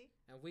Yesy.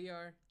 And we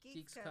are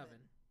Geeks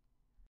Coven.